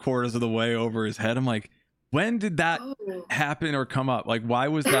 3/4 of the way over his head. I'm like, when did that Oh. happen or come up? Like, why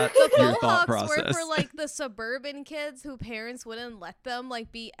was that The your thought mohawks were process? for like the suburban kids who parents wouldn't let them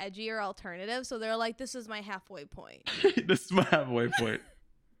like be edgier alternative, so they're like, "This is my halfway point." This is my halfway point.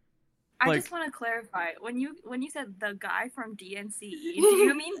 I Like- just want to clarify when you said the guy from DNCE, do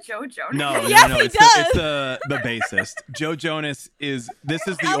you mean Joe Jonas? No, Yes, no, he it's does. it's the bassist. Joe Jonas is. This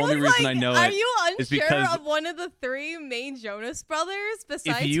is the I only was reason like, I know Are it. you is unsure because- of one of the three main Jonas brothers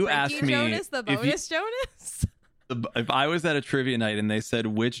besides you Frankie asked me Jonas, the if you- bonus Jonas? If I was at a trivia night and they said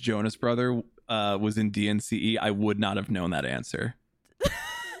which Jonas brother was in DNCE, I would not have known that answer.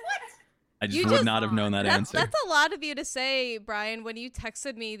 I just You would just- not have known that answer. That's a lot of you to say, Brian, when you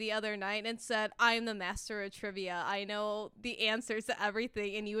texted me the other night and said, I'm the master of trivia. I know the answers to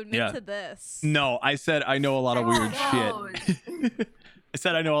everything, and you admit Yeah. to this. No, I said I know a lot of weird Oh, shit. I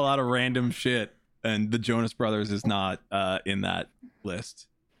said I know a lot of random shit, and the Jonas Brothers is not in that list.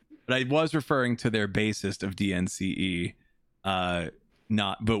 But I was referring to their bassist of DNCE,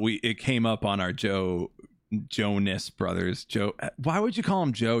 not. But it came up on our Jonas Brothers. Joe, why would you call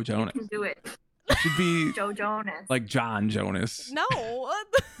him Joe Jonas? You can do it. It should be Joe Jonas. like John Jonas. No.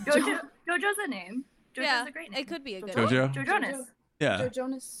 Jojo's a name. Jojo's Yeah, a great name. it could be a good Jojo? one. Joe Jonas. Yeah, Joe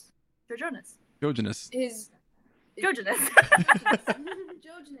Jonas. Joe Jonas. Joe Jonas. Is Joe Jonas.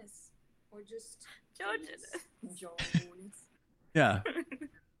 Jonas. Or just Joe Jonas. Jonas. Yeah.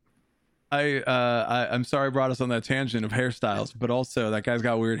 I'm sorry I brought us on that tangent of hairstyles, but also that guy's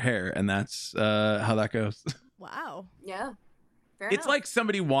got weird hair, and that's how that goes. Wow. Yeah. Fair It's enough. like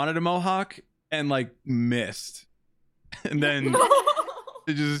somebody wanted a mohawk and like missed, and then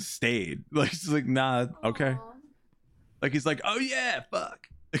it just stayed. Like it's like nah, okay. Aw. Like he's like, oh yeah, fuck.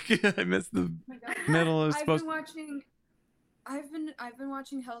 I missed the Oh my God. middle. Is I've supposed. been watching. I've been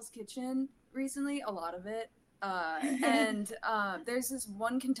watching Hell's Kitchen recently, a lot of it. And there's this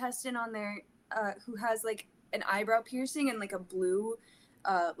one contestant on there who has like an eyebrow piercing and like a blue,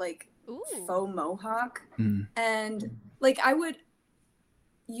 like Ooh. faux mohawk, Mm. and like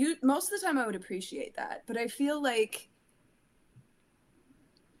most of the time I would appreciate that, but I feel like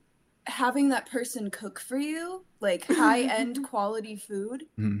having that person cook for you, like high-end quality food,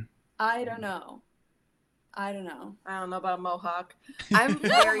 Mm. I don't know. I don't know about mohawk. I'm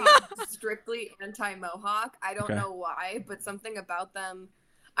very strictly anti-mohawk. I don't Okay. know why, but something about them.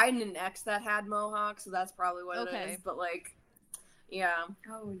 I had an ex that had mohawk, so that's probably what Okay. it is. But like, yeah.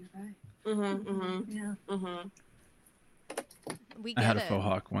 Oh, you're right. Mm-hmm. Yeah. Mm-hmm. We I get had a it. faux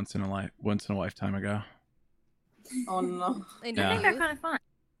hawk once in a lifetime ago. Oh no. In Yeah. I think they're youth. kind of fun.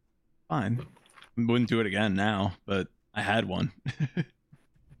 Fine. Wouldn't do it again now, but I had one.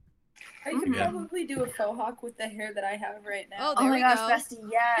 I could Yeah. probably do a faux hawk with the hair that I have right now. Oh, Oh there my we gosh, go. bestie,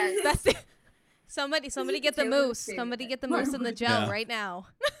 yes. That's it. Somebody get the Taylor's moose. favorite. Somebody get the moose in the gel Yeah. right now.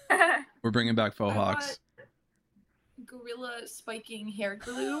 We're bringing back faux I hawks. gorilla spiking hair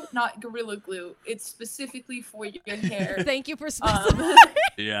glue, not gorilla glue. It's specifically for your hair. Thank you for specifying.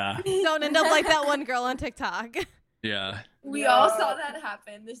 Yeah. Don't end up like that one girl on TikTok. Yeah. We all saw that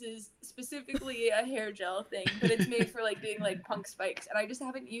happen. This is specifically a hair gel thing, but it's made for like doing like punk spikes, and I just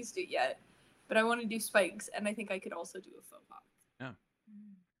haven't used it yet. But I want to do spikes, and I think I could also do a faux pas. Yeah.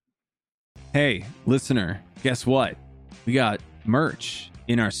 Hey, listener, guess what? We got merch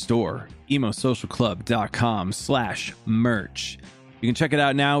in our store, emosocialclub.com/merch. You can check it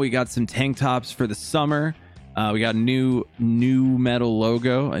out now. We got some tank tops for the summer. We got a new metal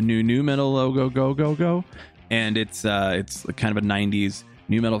logo, go. And it's kind of a 90s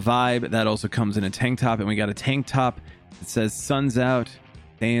new metal vibe. That also comes in a tank top. And we got a tank top that says sun's out,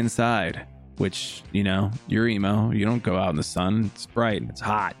 stay inside. Which, you know, you're emo. You don't go out in the sun. It's bright. It's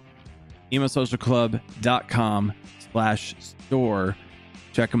hot. emosocialclub.com/store.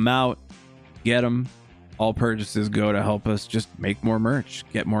 Check them out. Get them. All purchases go to help us just make more merch.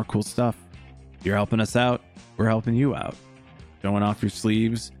 Get more cool stuff. You're helping us out. We're helping you out. Showing off your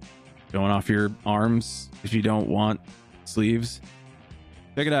sleeves. Showing off your arms if you don't want sleeves.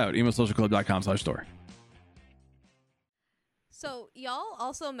 Check it out. emosocialclub.com/store. So y'all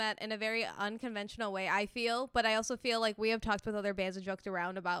also met in a very unconventional way, I feel, but I also feel like we have talked with other bands and joked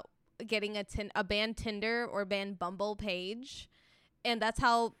around about getting a band Tinder or band Bumble page, and that's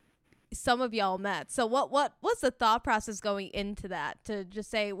how some of y'all met. So what's the thought process going into that, to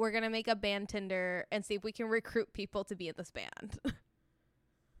just say we're gonna make a band Tinder and see if we can recruit people to be in this band?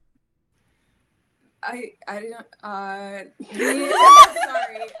 I don't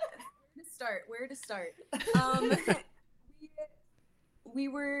sorry. Where to start?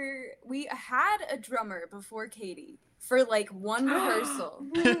 We had a drummer before Katie for like one rehearsal.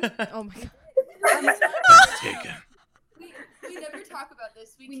 Oh my god. Taken. We never talk about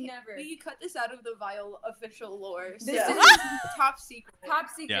this. We never. We cut this out of the VIAL official lore. So. This is top secret. Top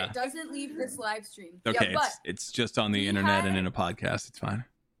secret. Yeah. Doesn't leave this live stream. Okay, Yeah, but it's just on the internet and in a podcast. It's fine.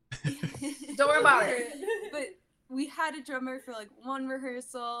 Don't worry about it. But we had a drummer for like one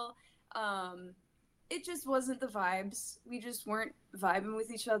rehearsal. It just wasn't the vibes. We just weren't vibing with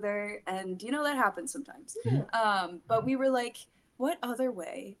each other, and you know that happens sometimes. But we were like, what other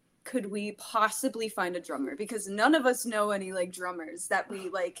way could we possibly find a drummer? Because none of us know any like drummers that we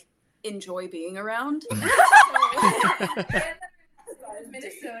like enjoy being around.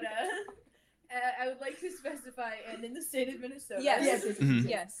 Minnesota. I would like to specify, and in the state of Minnesota. Yes. Mhm.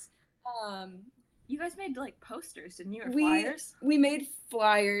 Yes. You guys made like posters, didn't you? Or We flyers? we made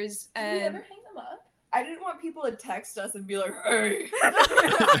flyers Did we and ever hang them up? I didn't want people to text us and be like, "Hey,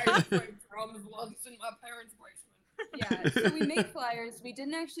 I played drums once in my parents' basement." yeah, so we made flyers. We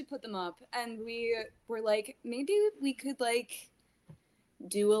didn't actually put them up, and we were like, maybe we could like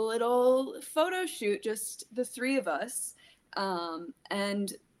do a little photo shoot, just the three of us,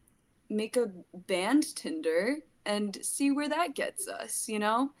 and make a band Tinder and see where that gets us. You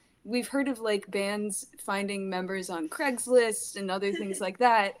know, we've heard of like bands finding members on Craigslist and other things like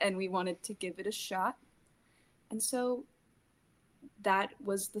that, and we wanted to give it a shot. And so that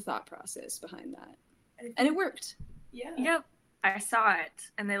was the thought process behind that. And it worked. Yeah. Yep. I saw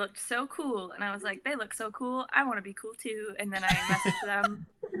it and they looked so cool. And I was like, they look so cool. I want to be cool too. And then I messaged them.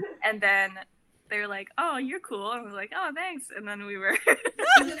 And then they were like, oh, you're cool. And I was like, oh, thanks. And then we were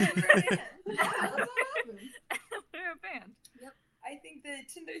we were a band. Yep. I think the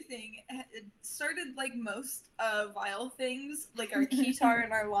Tinder thing it started like most VIAL things, like our guitar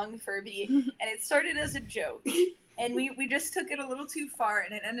and our long Furby, and it started as a joke. And we just took it a little too far,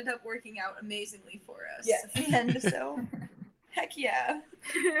 and it ended up working out amazingly for us. Yes. And so, heck yeah.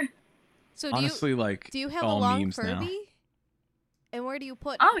 So Honestly, like, do you have a all long memes Furby? now. And where do you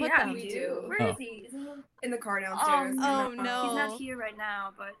put Oh, put yeah, them? We do. Where is he? Is he? In the car downstairs. Oh, no. He's not here right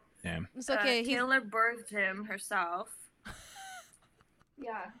now, but Damn. It's okay. he's Taylor birthed him herself.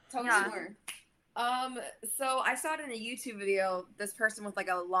 Yeah. Tell me Yeah. more. So I saw it in a YouTube video, this person with like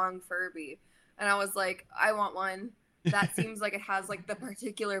a long Furby, and I was like, I want one. That seems like it has like the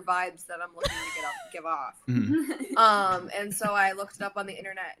particular vibes that I'm looking to give off. Mhm. And so I looked it up on the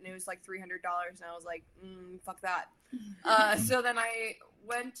internet, and it was like $300, and I was like, fuck that. So then I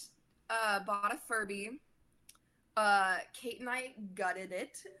went, bought a Furby. Kate and I gutted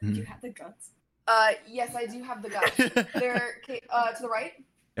it. Mhm. Do you have the guts? Yes, I do have the guts. They're to the right. You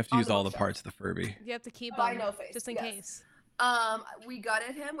have to On use the all the bookshelf. parts of the Furby. you have to keep By them no face, just in yes. case. We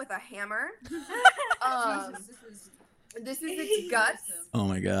gutted him with a hammer. Jesus, This is its guts. Oh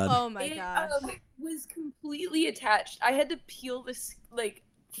my god. Oh my It gosh. was completely attached. I had to peel this like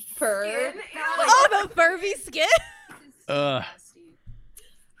Fur. skin. Oh, the Furby skin? Ugh.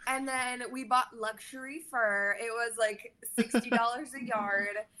 And then we bought luxury fur. It was like $60 a yard.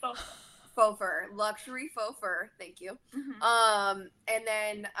 Faux fur, luxury faux fur. Thank you. And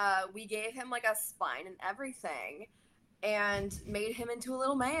then we gave him like a spine and everything, and made him into a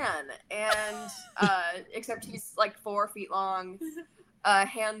little man. And except he's like 4 feet long,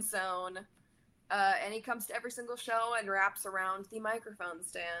 hand sewn. And he comes to every single show and wraps around the microphone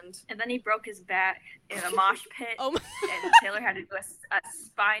stand. And then he broke his back in a mosh pit. Oh, and Taylor had to do a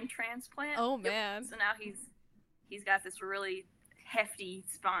spine transplant. Oh man. So now he's got this really hefty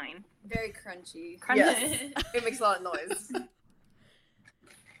spine. Very crunchy. Yes. It makes a lot of noise.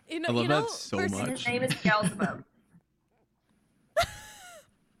 I love that so much. His name is Beelzebub.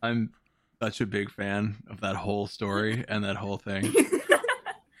 I'm such a big fan of that whole story and that whole thing.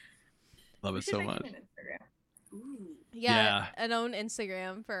 Love it so much. Yeah, an own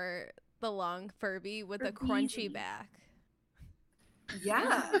Instagram for the long Furby with a crunchy back.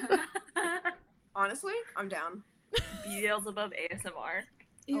 Yeah. Honestly, I'm down. Beelzebub ASMR.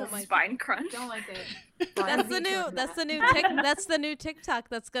 Oh my spine crunch. Don't like it. That's the new TikTok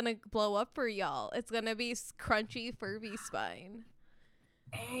that's gonna blow up for y'all. It's gonna be crunchy Furby spine.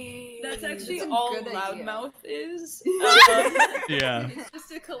 Hey, That's actually That's a all good idea. Loudmouth is. Yeah. It's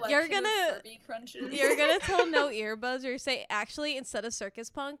just a collection You're gonna- of Furby crunches. You're gonna tell no earbuds or say actually instead of Circus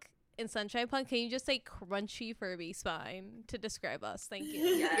Punk in Sunshine Punk, can you just say crunchy Furby spine to describe us? Thank you.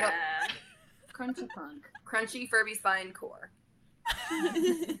 Yeah. Crunchy punk. crunchy Furby spine core.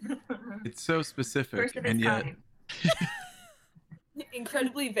 It's so specific, First of its and yet kind.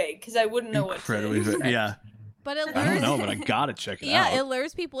 Incredibly vague, because I wouldn't know incredibly what to say. yeah. But it I don't lures know, but I gotta check it yeah, out. it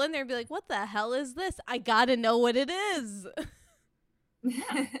lures people in there and be like, what the hell is this? I gotta know what it is.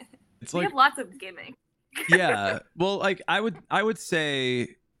 It's We like have lots of gimmicks. yeah. Well, like I would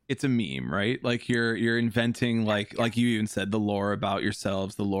say it's a meme, right? Like you're inventing like you even said the lore about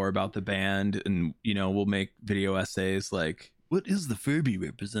yourselves, the lore about the band, and we'll make video essays like what does the Furby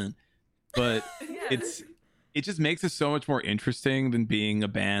represent? But it just makes it so much more interesting than being a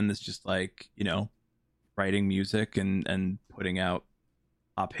band that's just like, writing music and putting out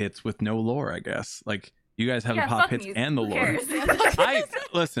pop hits with no lore, I guess. Like you guys have the pop fuck hits music. and the Who lore. cares?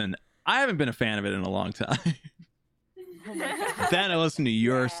 Listen, I haven't been a fan of it in a long time. Oh my God. Then I listened to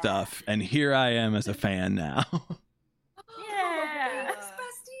your stuff, and here I am as a fan now. Yeah. Thanks,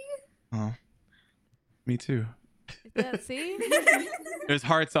 bestie. Oh, me too. Yeah, see? There's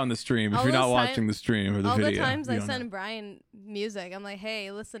hearts on the stream. If All you're not those watching the stream or the All video, the times you I don't know. send Brian music, I'm like,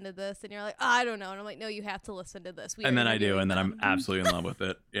 hey, listen to this. And you're like, oh, I don't know. And I'm like, no, you have to listen to this. We And are then I do, interviewing and then I'm them. absolutely in love with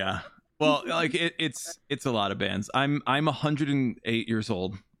it. Yeah. Well, like it's a lot of bands. I'm 108 years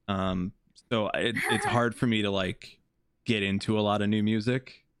old. So it's hard for me to like get into a lot of new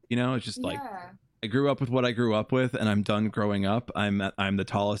music. It's just like I grew up with what I grew up with, and I'm done growing up. I'm the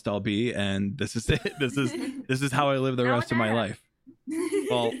tallest I'll be, and this is it. This is how I live the Now rest of my that. life.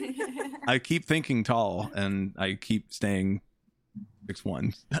 Well, I keep thinking tall, and I keep staying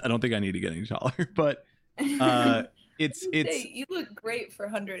 6'1". I don't think I need to get any taller, but it's Hey, you look great for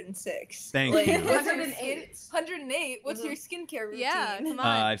 106. Thank Like, you. what's your 108. 108. What's your skincare routine? Yeah, come on.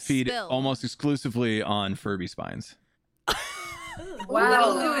 I feed spill. almost exclusively on Furby spines.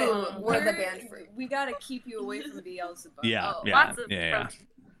 Wow. We're the band for We gotta keep you away from Beelzebub. Yeah, Oh, yeah, Lots of yeah.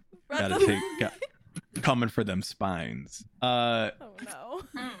 protein. Gotta coming for them spines. Oh no.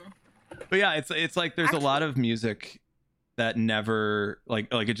 But yeah, it's like there's a lot of music that never like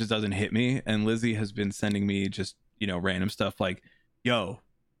it just doesn't hit me. And Lizzie has been sending me just random stuff like, yo,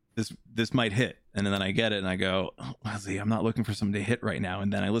 this might hit, and then I get it and I go, oh, Lizzie, I'm not looking for something to hit right now.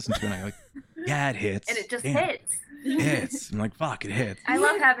 And then I listen to it and I'm like, yeah, it hits. And it just Damn, hits. It hits. I'm like, fuck, it hits. I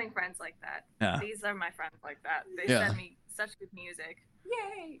love having friends like that. Yeah. These are my friends like that. They Yeah. send me such good music.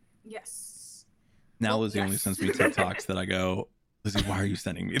 Yay. Yes. Now Well, Lizzie only yes. sends me TikToks that I go, Lizzie, why are you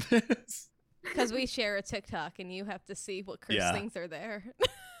sending me this? Because we share a TikTok and you have to see what curse Yeah. things are there.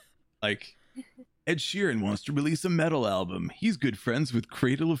 Like, Ed Sheeran wants to release a metal album. He's good friends with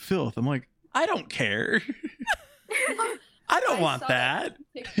Cradle of Filth. I'm like, I don't care. I don't I want saw that.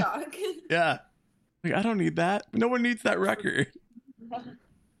 TikTok. Yeah. Like, I don't need that. No one needs that record.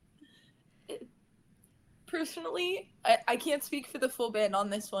 Personally, I can't speak for the full band on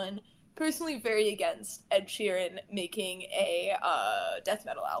this one. Personally, very against Ed Sheeran making a death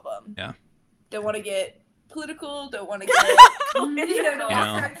metal album. Yeah. Don't want to get political. Don't want to get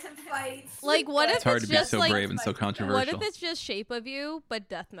Yeah. fights. Like, what if It's hard to be just so like, brave and so what controversial. if it's just Shape of You, but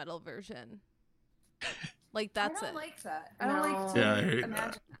death metal version? Like, that's I it. don't like that. I don't like No. to Yeah, I hate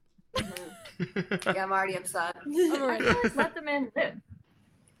imagine. Yeah, I'm already upset. I'm already- Just let the man live.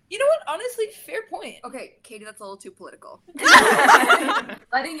 You know what? Honestly, fair point. Okay, Katie, that's a little too political.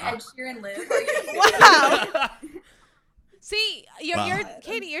 Letting Ed Sheeran live. Wow. See, you're Wow.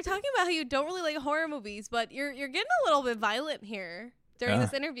 Katie. You're talking about how you don't really like horror movies, but you're getting a little bit violent here during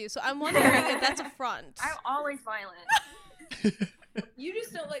this interview. So I'm wondering if that's a front. I'm always violent. You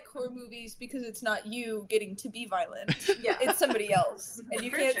just don't like horror movies because it's not you getting to be violent. Yeah. It's somebody else, and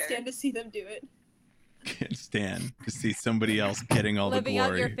you For can't sure. stand to see them do it. Can't stand to see somebody else getting all Living the out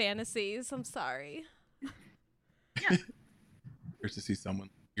glory. your fantasies. I'm sorry. Or to see someone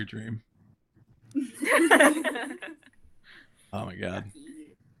your dream. Oh my god.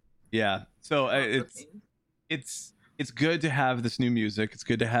 Yeah. So it's good to have this new music. It's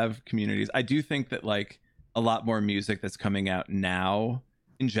good to have communities. I do think that like a lot more music that's coming out now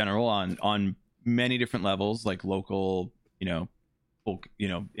in general on many different levels, like local, folk,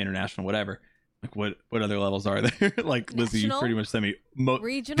 international, whatever. Like what other levels are there? Like Lizzie, you National? pretty much sent me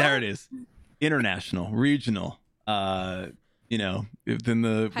Regional? there it is. International, regional, within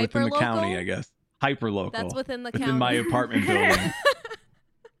the Hyperlocal? county, I guess. Hyper local. That's within the within county. my apartment building.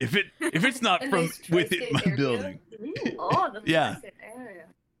 If it's not A from nice within tri-state my area. building. Oh, the Yeah. tri-state area.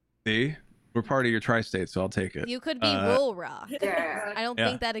 See? We're part of your tri-state, so I'll take it. You could be Rural Rock. Yeah. I don't Yeah.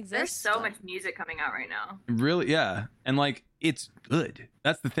 think that There's exists. so much music coming out right now. Really, yeah. And like it's good.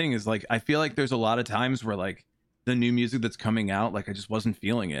 That's the thing, is like I feel like there's a lot of times where like the new music that's coming out, like I just wasn't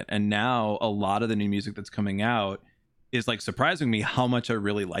feeling it. And now a lot of the new music that's coming out is like surprising me how much I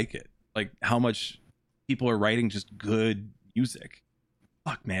really like it. Like how much people are writing just good music.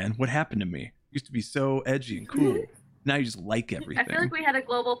 Fuck, man, what happened to me? Used to be so edgy and cool. Now you just like everything. I feel like we had a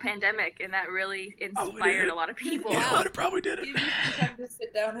global pandemic, and that really inspired a lot of people. Yeah, it probably did Give it. you some time to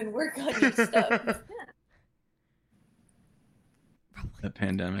sit down and work on your stuff. The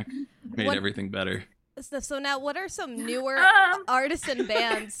pandemic made What- everything better. So now, what are some newer Um, artists and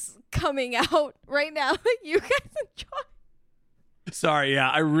bands coming out right now that you guys enjoy? Sorry, yeah,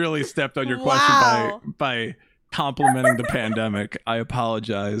 I really stepped on your Wow. question by complimenting the pandemic. I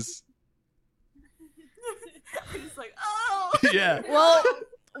apologize. It's like, oh. Yeah. Well,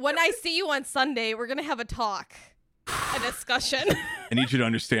 when I see you on Sunday, we're gonna have a talk, a discussion. I need you to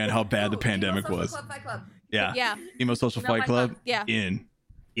understand how bad the Ooh, pandemic Social was. Club, Fight Club. Yeah. Yeah, Emo Social Emo Fight Fight Club. Club. yeah.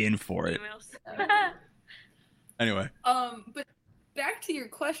 In for it. Emails. Anyway. But back to your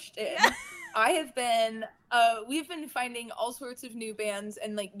question, we've been finding all sorts of new bands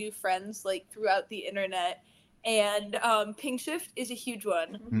and like new friends like throughout the internet, and Pink Shift is a huge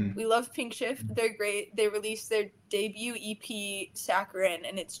one. Hmm. We love Pink Shift. They're great. They released their debut EP Saccharine,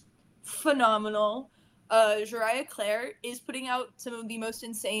 and it's phenomenal. Jariah Clare is putting out some of the most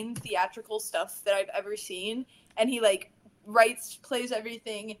insane theatrical stuff that I've ever seen, and he like writes, plays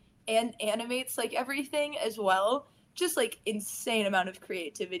everything, and animates like everything as well. Just like insane amount of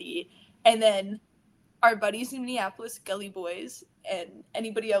creativity. And then our buddies in Minneapolis, Gully Boys, and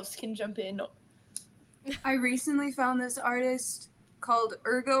anybody else can jump in. I recently found this artist called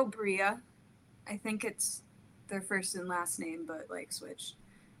Ergo Bria. I think it's their first and last name, but like switched.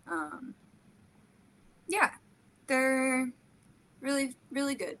 Yeah, they're really,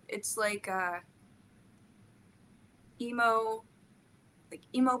 really good. It's like emo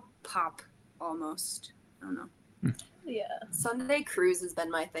pop almost. I don't know. Yeah. Sunday Cruise has been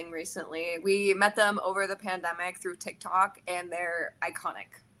my thing recently. We met them over the pandemic through TikTok, and they're iconic.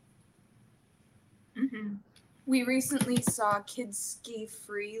 Mm-hmm. We recently saw Kids Ski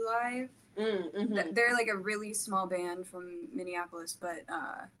Free live. Mm-hmm. They're like a really small band from Minneapolis, but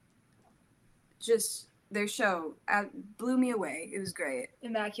just their show blew me away. It was great.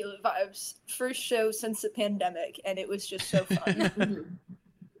 Immaculate vibes. First show since the pandemic, and it was just so fun.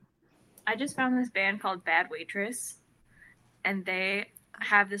 I just found this band called Bad Waitress, and they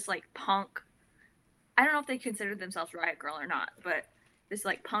have this like punk. I don't know if they consider themselves Riot Girl or not, but this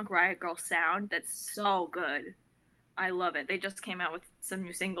like punk Riot Girl sound that's so good. I love it. They just came out with some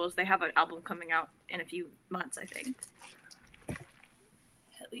new singles. They have an album coming out in a few months, I think.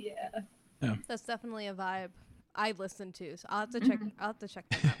 Hell yeah. That's definitely a vibe I listen to. So I'll have to check. I'll have to check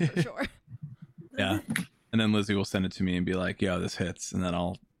them out for sure. Yeah. And then Lizzie will send it to me and be like, yo, this hits. And then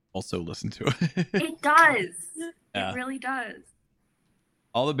I'll also listen to it. It does. Yeah. It really does.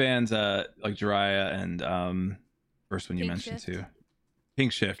 All the bands, like Jariah and first one you Pink mentioned Shift. too.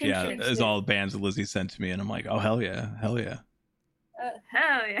 Pink Shift, Pink yeah, Shift, is yeah. all the bands that Lizzie sent to me, and I'm like, oh hell yeah, hell yeah,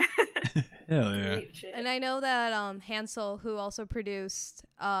 Hell yeah. hell yeah. Great shit. And I know that Hansel, who also produced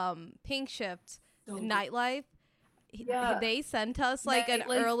Pink Shift, Nightlife, Yeah. they sent us like an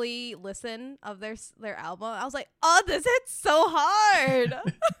Nightlife. early listen of their album. I was like, oh, this hits so hard.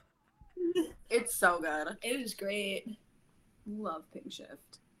 It's so good. It was great. Love Pink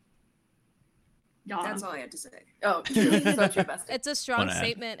Shift. That's all I had to say. Oh, true. So true, bestie. It's a strong Wanna add.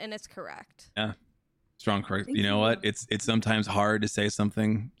 statement and it's correct. Yeah, strong correct. Thank You know you. what? It's sometimes hard to say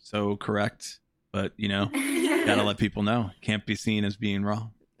something so correct, but gotta let people know. Can't be seen as being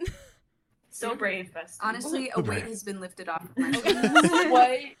wrong. So brave, bestie. Honestly, a Okay. weight has been lifted off of my shoulders.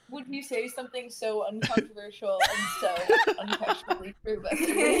 Why would you say something so uncontroversial and so unquestionably true,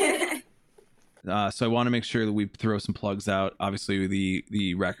 bestie? So I want to make sure that we throw some plugs out. Obviously,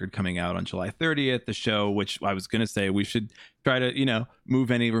 the record coming out on July 30th, the show, which I was gonna say we should try to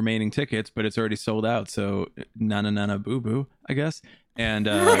move any remaining tickets, but it's already sold out. So nana boo boo, I guess. And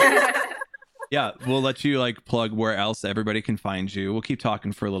yeah, we'll let you plug where else everybody can find you. We'll keep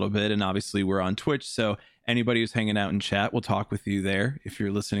talking for a little bit, and obviously we're on Twitch, so anybody who's hanging out in chat, we'll talk with you there. If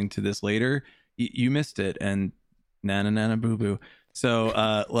you're listening to this later, you missed it, and nana boo boo.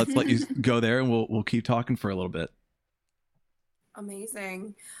 So let's let you go there, and we'll keep talking for a little bit.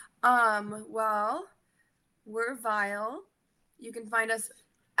 Amazing. Well, we're VIAL. You can find us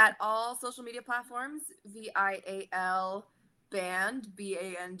at all social media platforms, VIAL band,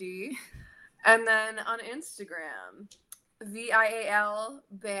 BAND. And then on Instagram, VIAL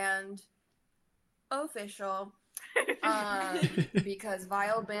band official. Because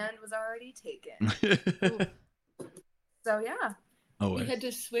VIAL band was already taken. So yeah. We had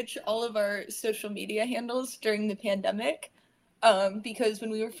to switch all of our social media handles during the pandemic because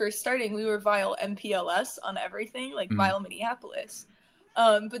when we were first starting, we were VIAL MPLS on everything, like VIAL Minneapolis.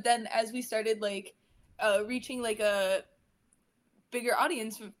 But then as we started reaching a bigger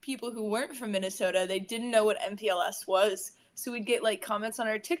audience of people who weren't from Minnesota, they didn't know what MPLS was. So we'd get comments on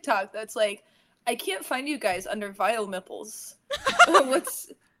our TikTok that's like, I can't find you guys under VIAL nipples.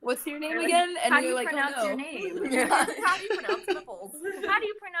 What's your name again? And how do you we're pronounce oh, no. your name? Yeah. How do you pronounce nipples? How do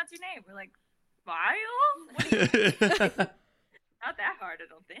you pronounce your name? We're like, Vile? What do you... Not that hard, I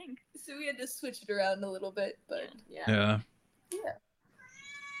don't think. So we had to switch it around a little bit, but Yeah.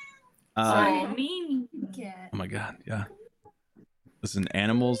 So mean. Oh my god, yeah. Listen,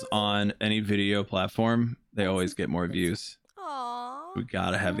 animals on any video platform, they always get more views. Aww. We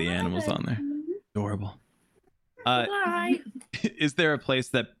gotta have the animals on there. Adorable. Bye. Is there a place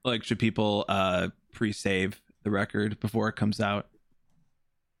that should people pre-save the record before it comes out?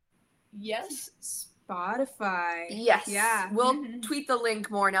 yes. Spotify. Yes. Yeah. We'll tweet the link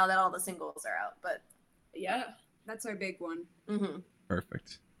more now that all the singles are out, but Yeah. That's our big one.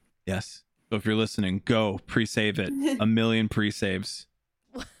 Perfect. Yes. So if you're listening, go pre-save it. 1 million pre-saves.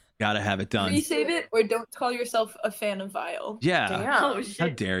 Gotta have it done. Pre-save it or don't call yourself a fan of VIAL. Yeah. Damn. Oh, How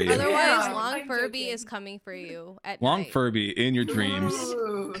shit. dare you? Otherwise, Yeah. Long I'm Furby joking. is coming for you at Long night. Furby in your dreams.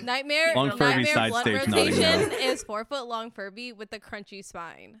 Ooh. Nightmare Long Furby Nightmare side blunt stage nodding rotation no. is 4-foot long Furby with a crunchy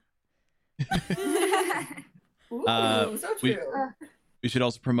spine. Ooh, so we- true. We should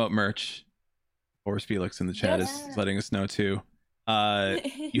also promote merch. Forrest Felix in the chat is letting us know too.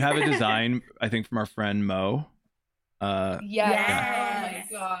 You have a design, I think, from our friend Mo. Yes. Yes.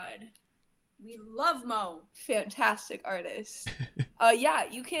 Oh my god. We love Mo. Fantastic artist. Yeah,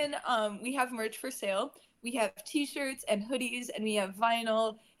 you can we have merch for sale. We have t-shirts and hoodies and we have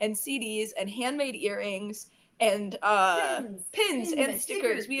vinyl and CDs and handmade earrings and pins and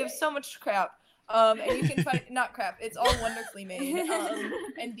stickers. We have so much crap. And you can find not crap, it's all wonderfully made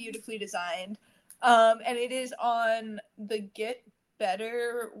and beautifully designed. And it is on the Get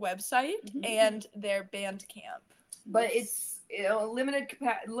Better website and their Bandcamp. But it's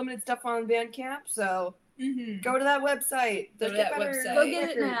limited stuff on Bandcamp, so go to that website. Go to that website. Go get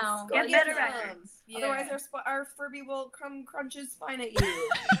it now. Get Go better them. records. Yeah. Otherwise, our Furby will come crunch his spine at you.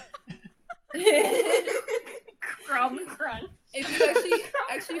 Crumb crunch. If you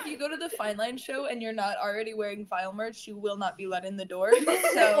actually, if you go to the Fine Line show and you're not already wearing VIAL merch, you will not be let in the door.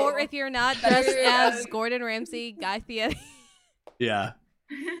 So, Or if you're not dressed as Gordon Ramsay, Guy Fieri, Yeah.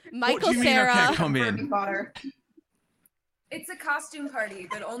 Michael What do you mean I Cera, can't come Furby in? fodder. It's a costume party,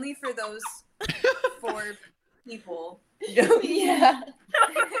 but only for those 4 people. yeah.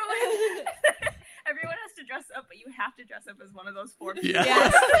 Everyone has to dress up, but you have to dress up as one of those 4 people. Yeah.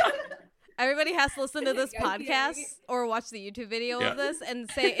 Yes. Everybody has to listen to this Guy podcast Fieri. or watch the YouTube video Yeah. of this and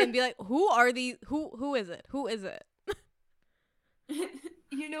be like, who are these? Who is it? Who is it?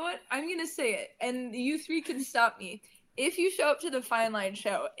 You know what? I'm gonna say it, and you 3 can stop me. If you show up to the Fine Line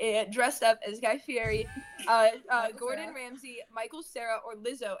show dressed up as Guy Fieri, Gordon Ramsay, Michael Cera, or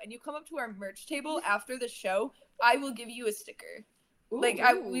Lizzo, and you come up to our merch table after the show, I will give you a sticker.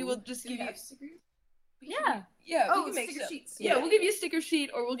 We will just give you. Yeah. Yeah, Oh, we can make sticker stuff. sheets. Yeah, we'll give you a sticker sheet,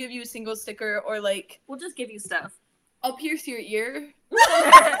 or we'll give you a single sticker, or We'll just give you stuff. I'll pierce your ear.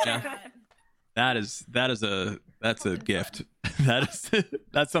 Yeah. That's a gift.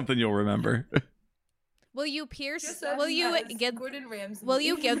 That's something you'll remember. Will you pierce? Just Will you as get? Gordon Ramsay? Will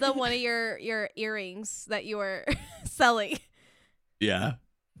you give them one of your earrings that you were selling? Yeah.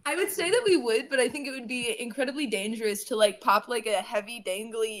 I would say that we would, but I think it would be incredibly dangerous to like pop like a heavy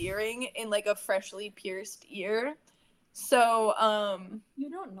dangly earring in like a freshly pierced ear. So, You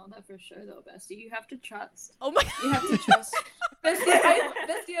don't know that for sure, though, Bestie. You have to trust. Oh my! You have to trust.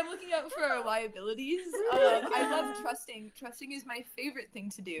 Bestie, I'm looking out for our liabilities. I love trusting. Trusting is my favorite thing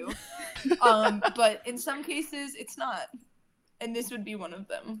to do. But in some cases, it's not, and this would be one of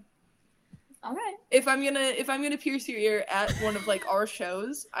them. All right. If I'm gonna pierce your ear at one of like our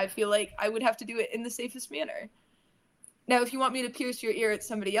shows, I feel like I would have to do it in the safest manner. Now, if you want me to pierce your ear at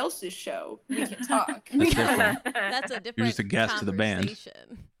somebody else's show, we can talk. That's different. That's a different. You're just a guest to the band.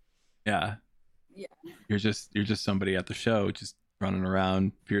 conversation. Yeah. Yeah. You're just somebody at the show, just running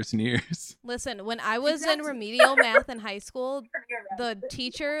around piercing ears. Listen, when I was in remedial math in high school, the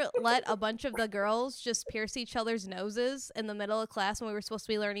teacher let a bunch of the girls just pierce each other's noses in the middle of class when we were supposed to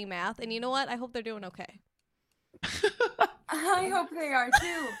be learning math. And you know what? I hope they're doing okay. I hope they are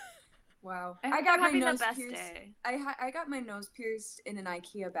too. Wow. I got my nose pierced. I got my nose pierced in an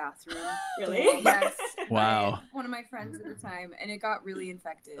IKEA bathroom. Really? Yes. Wow. by one of my friends at the time, and it got really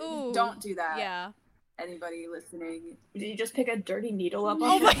infected. Ooh, Don't do that. Yeah. Anybody listening? Did you just pick a dirty needle up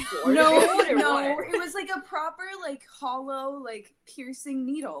Oh off my- the floor? No, Or no. what? It was like a proper, like, hollow, like, piercing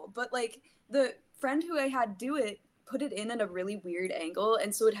needle. But, like, the friend who I had do it put it in at a really weird angle,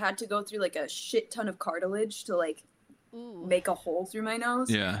 and so it had to go through, like, a shit ton of cartilage to, like, Ooh. make a hole through my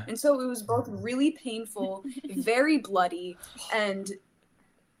nose. Yeah. And so it was both really painful, very bloody, and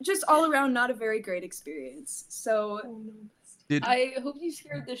just all around not a very great experience. So Did I hope you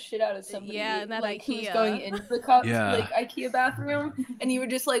scared the shit out of somebody. Yeah, in that like, who was IKEA. going into the Yeah. like IKEA bathroom, and you were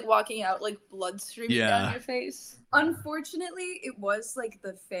just like walking out, like blood streaming Yeah. down your face. unfortunately, it was like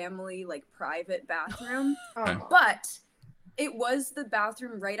the family, like, private bathroom, Okay. but it was the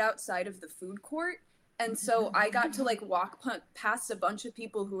bathroom right outside of the food court. And so I got to, like, walk past a bunch of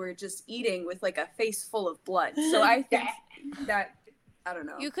people who were just eating with, like, a face full of blood. So I think that, I don't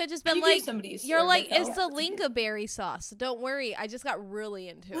know. You could just been You like, gave somebody a you're sword, like, that's it's all. the lingonberry sauce. Don't worry. I just got really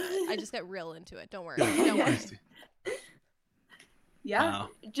into it. I just got real into it. Don't worry. Don't worry. Yeah. Wow.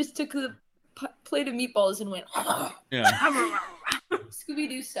 Just took the plate of meatballs and went Yeah.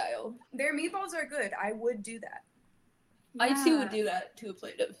 Scooby-Doo style. Their meatballs are good. I would do that. I too would do that to a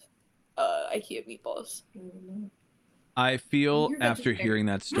plate of IKEA meatballs. I feel You're after vegetarian. hearing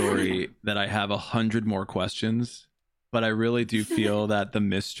that story that I have 100 more questions, but I really do feel that the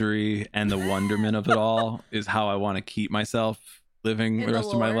mystery and the wonderment of it all is how I want to keep myself living In the the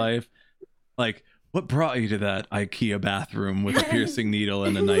rest of my lore. life. Like, what brought you to that IKEA bathroom with a piercing needle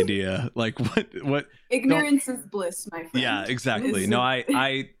and an idea? Like, what? Ignorance is bliss, my friend. Yeah, exactly. No, Have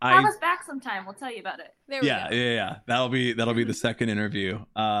I us back sometime. We'll tell you about it. There we yeah, go. yeah. That'll be the second interview.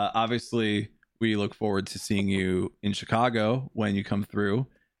 Obviously, we look forward to seeing you in Chicago when you come through.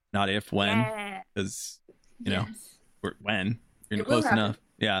 Not if, when, Yeah. because you know when you're It will close happen. enough.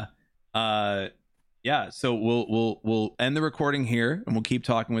 Yeah. Yeah. So we'll end the recording here, and we'll keep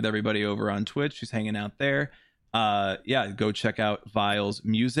talking with everybody over on Twitch who's hanging out there. Yeah, go check out VIAL's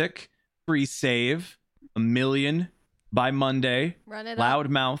music. Free save 1 million by Monday. Run it up.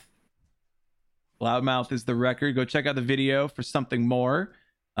 Loudmouth. Loudmouth is the record. Go check out the video for Something More,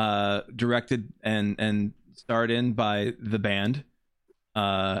 directed and starred in by the band,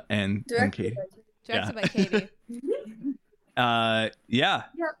 and Katie. Directed by Katie. Yeah.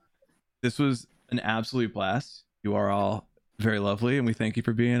 Yep. This was an absolute blast. You are all very lovely, and we thank you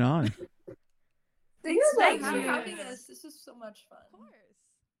for being on. Thanks Thank for you. having us. This was so much fun. Of course.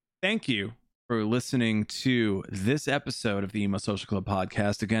 Thank you for listening to this episode of the Emo Social Club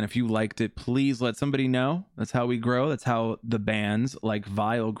podcast. Again, if you liked it, please let somebody know. That's how we grow. That's how the bands like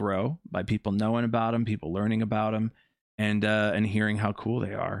VIAL grow, by people knowing about them, people learning about them, and hearing how cool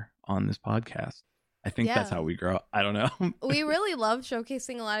they are on this podcast. I think that's Yeah. how we grow. I don't know. We really love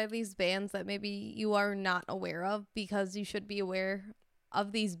showcasing a lot of these bands that maybe you are not aware of, because you should be aware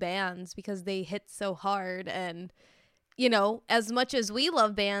of these bands because they hit so hard. And you know, as much as we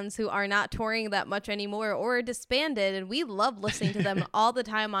love bands who are not touring that much anymore or are disbanded, and we love listening to them all the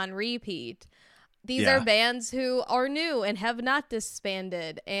time on repeat, these Yeah. are bands who are new and have not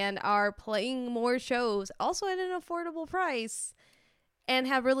disbanded and are playing more shows, also at an affordable price, and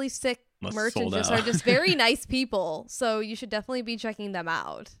have really sick Must merch and sold just out. are just very nice people. So you should definitely be checking them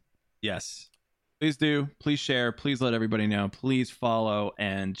out. Yes. Please do. Please share. Please let everybody know. Please follow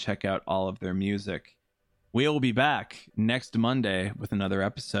and check out all of their music. We will be back next Monday with another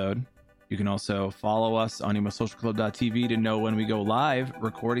episode. You can also follow us on emosocialclub.tv to know when we go live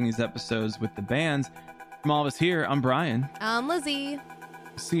recording these episodes with the bands. From all of us here, I'm Brian. I'm Lizzie.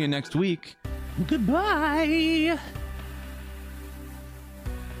 See you next week. Goodbye.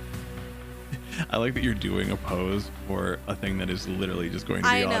 I like that you're doing a pose for a thing that is literally just going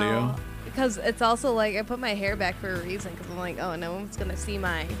to be audio. Because it's also like I put my hair back for a reason because I'm like, oh, no one's going to see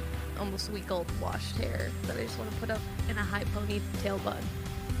my almost week-old washed hair that I just want to put up in a high ponytail bun.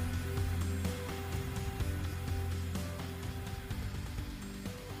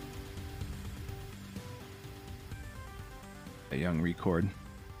 A young record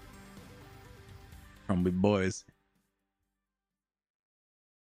from the boys.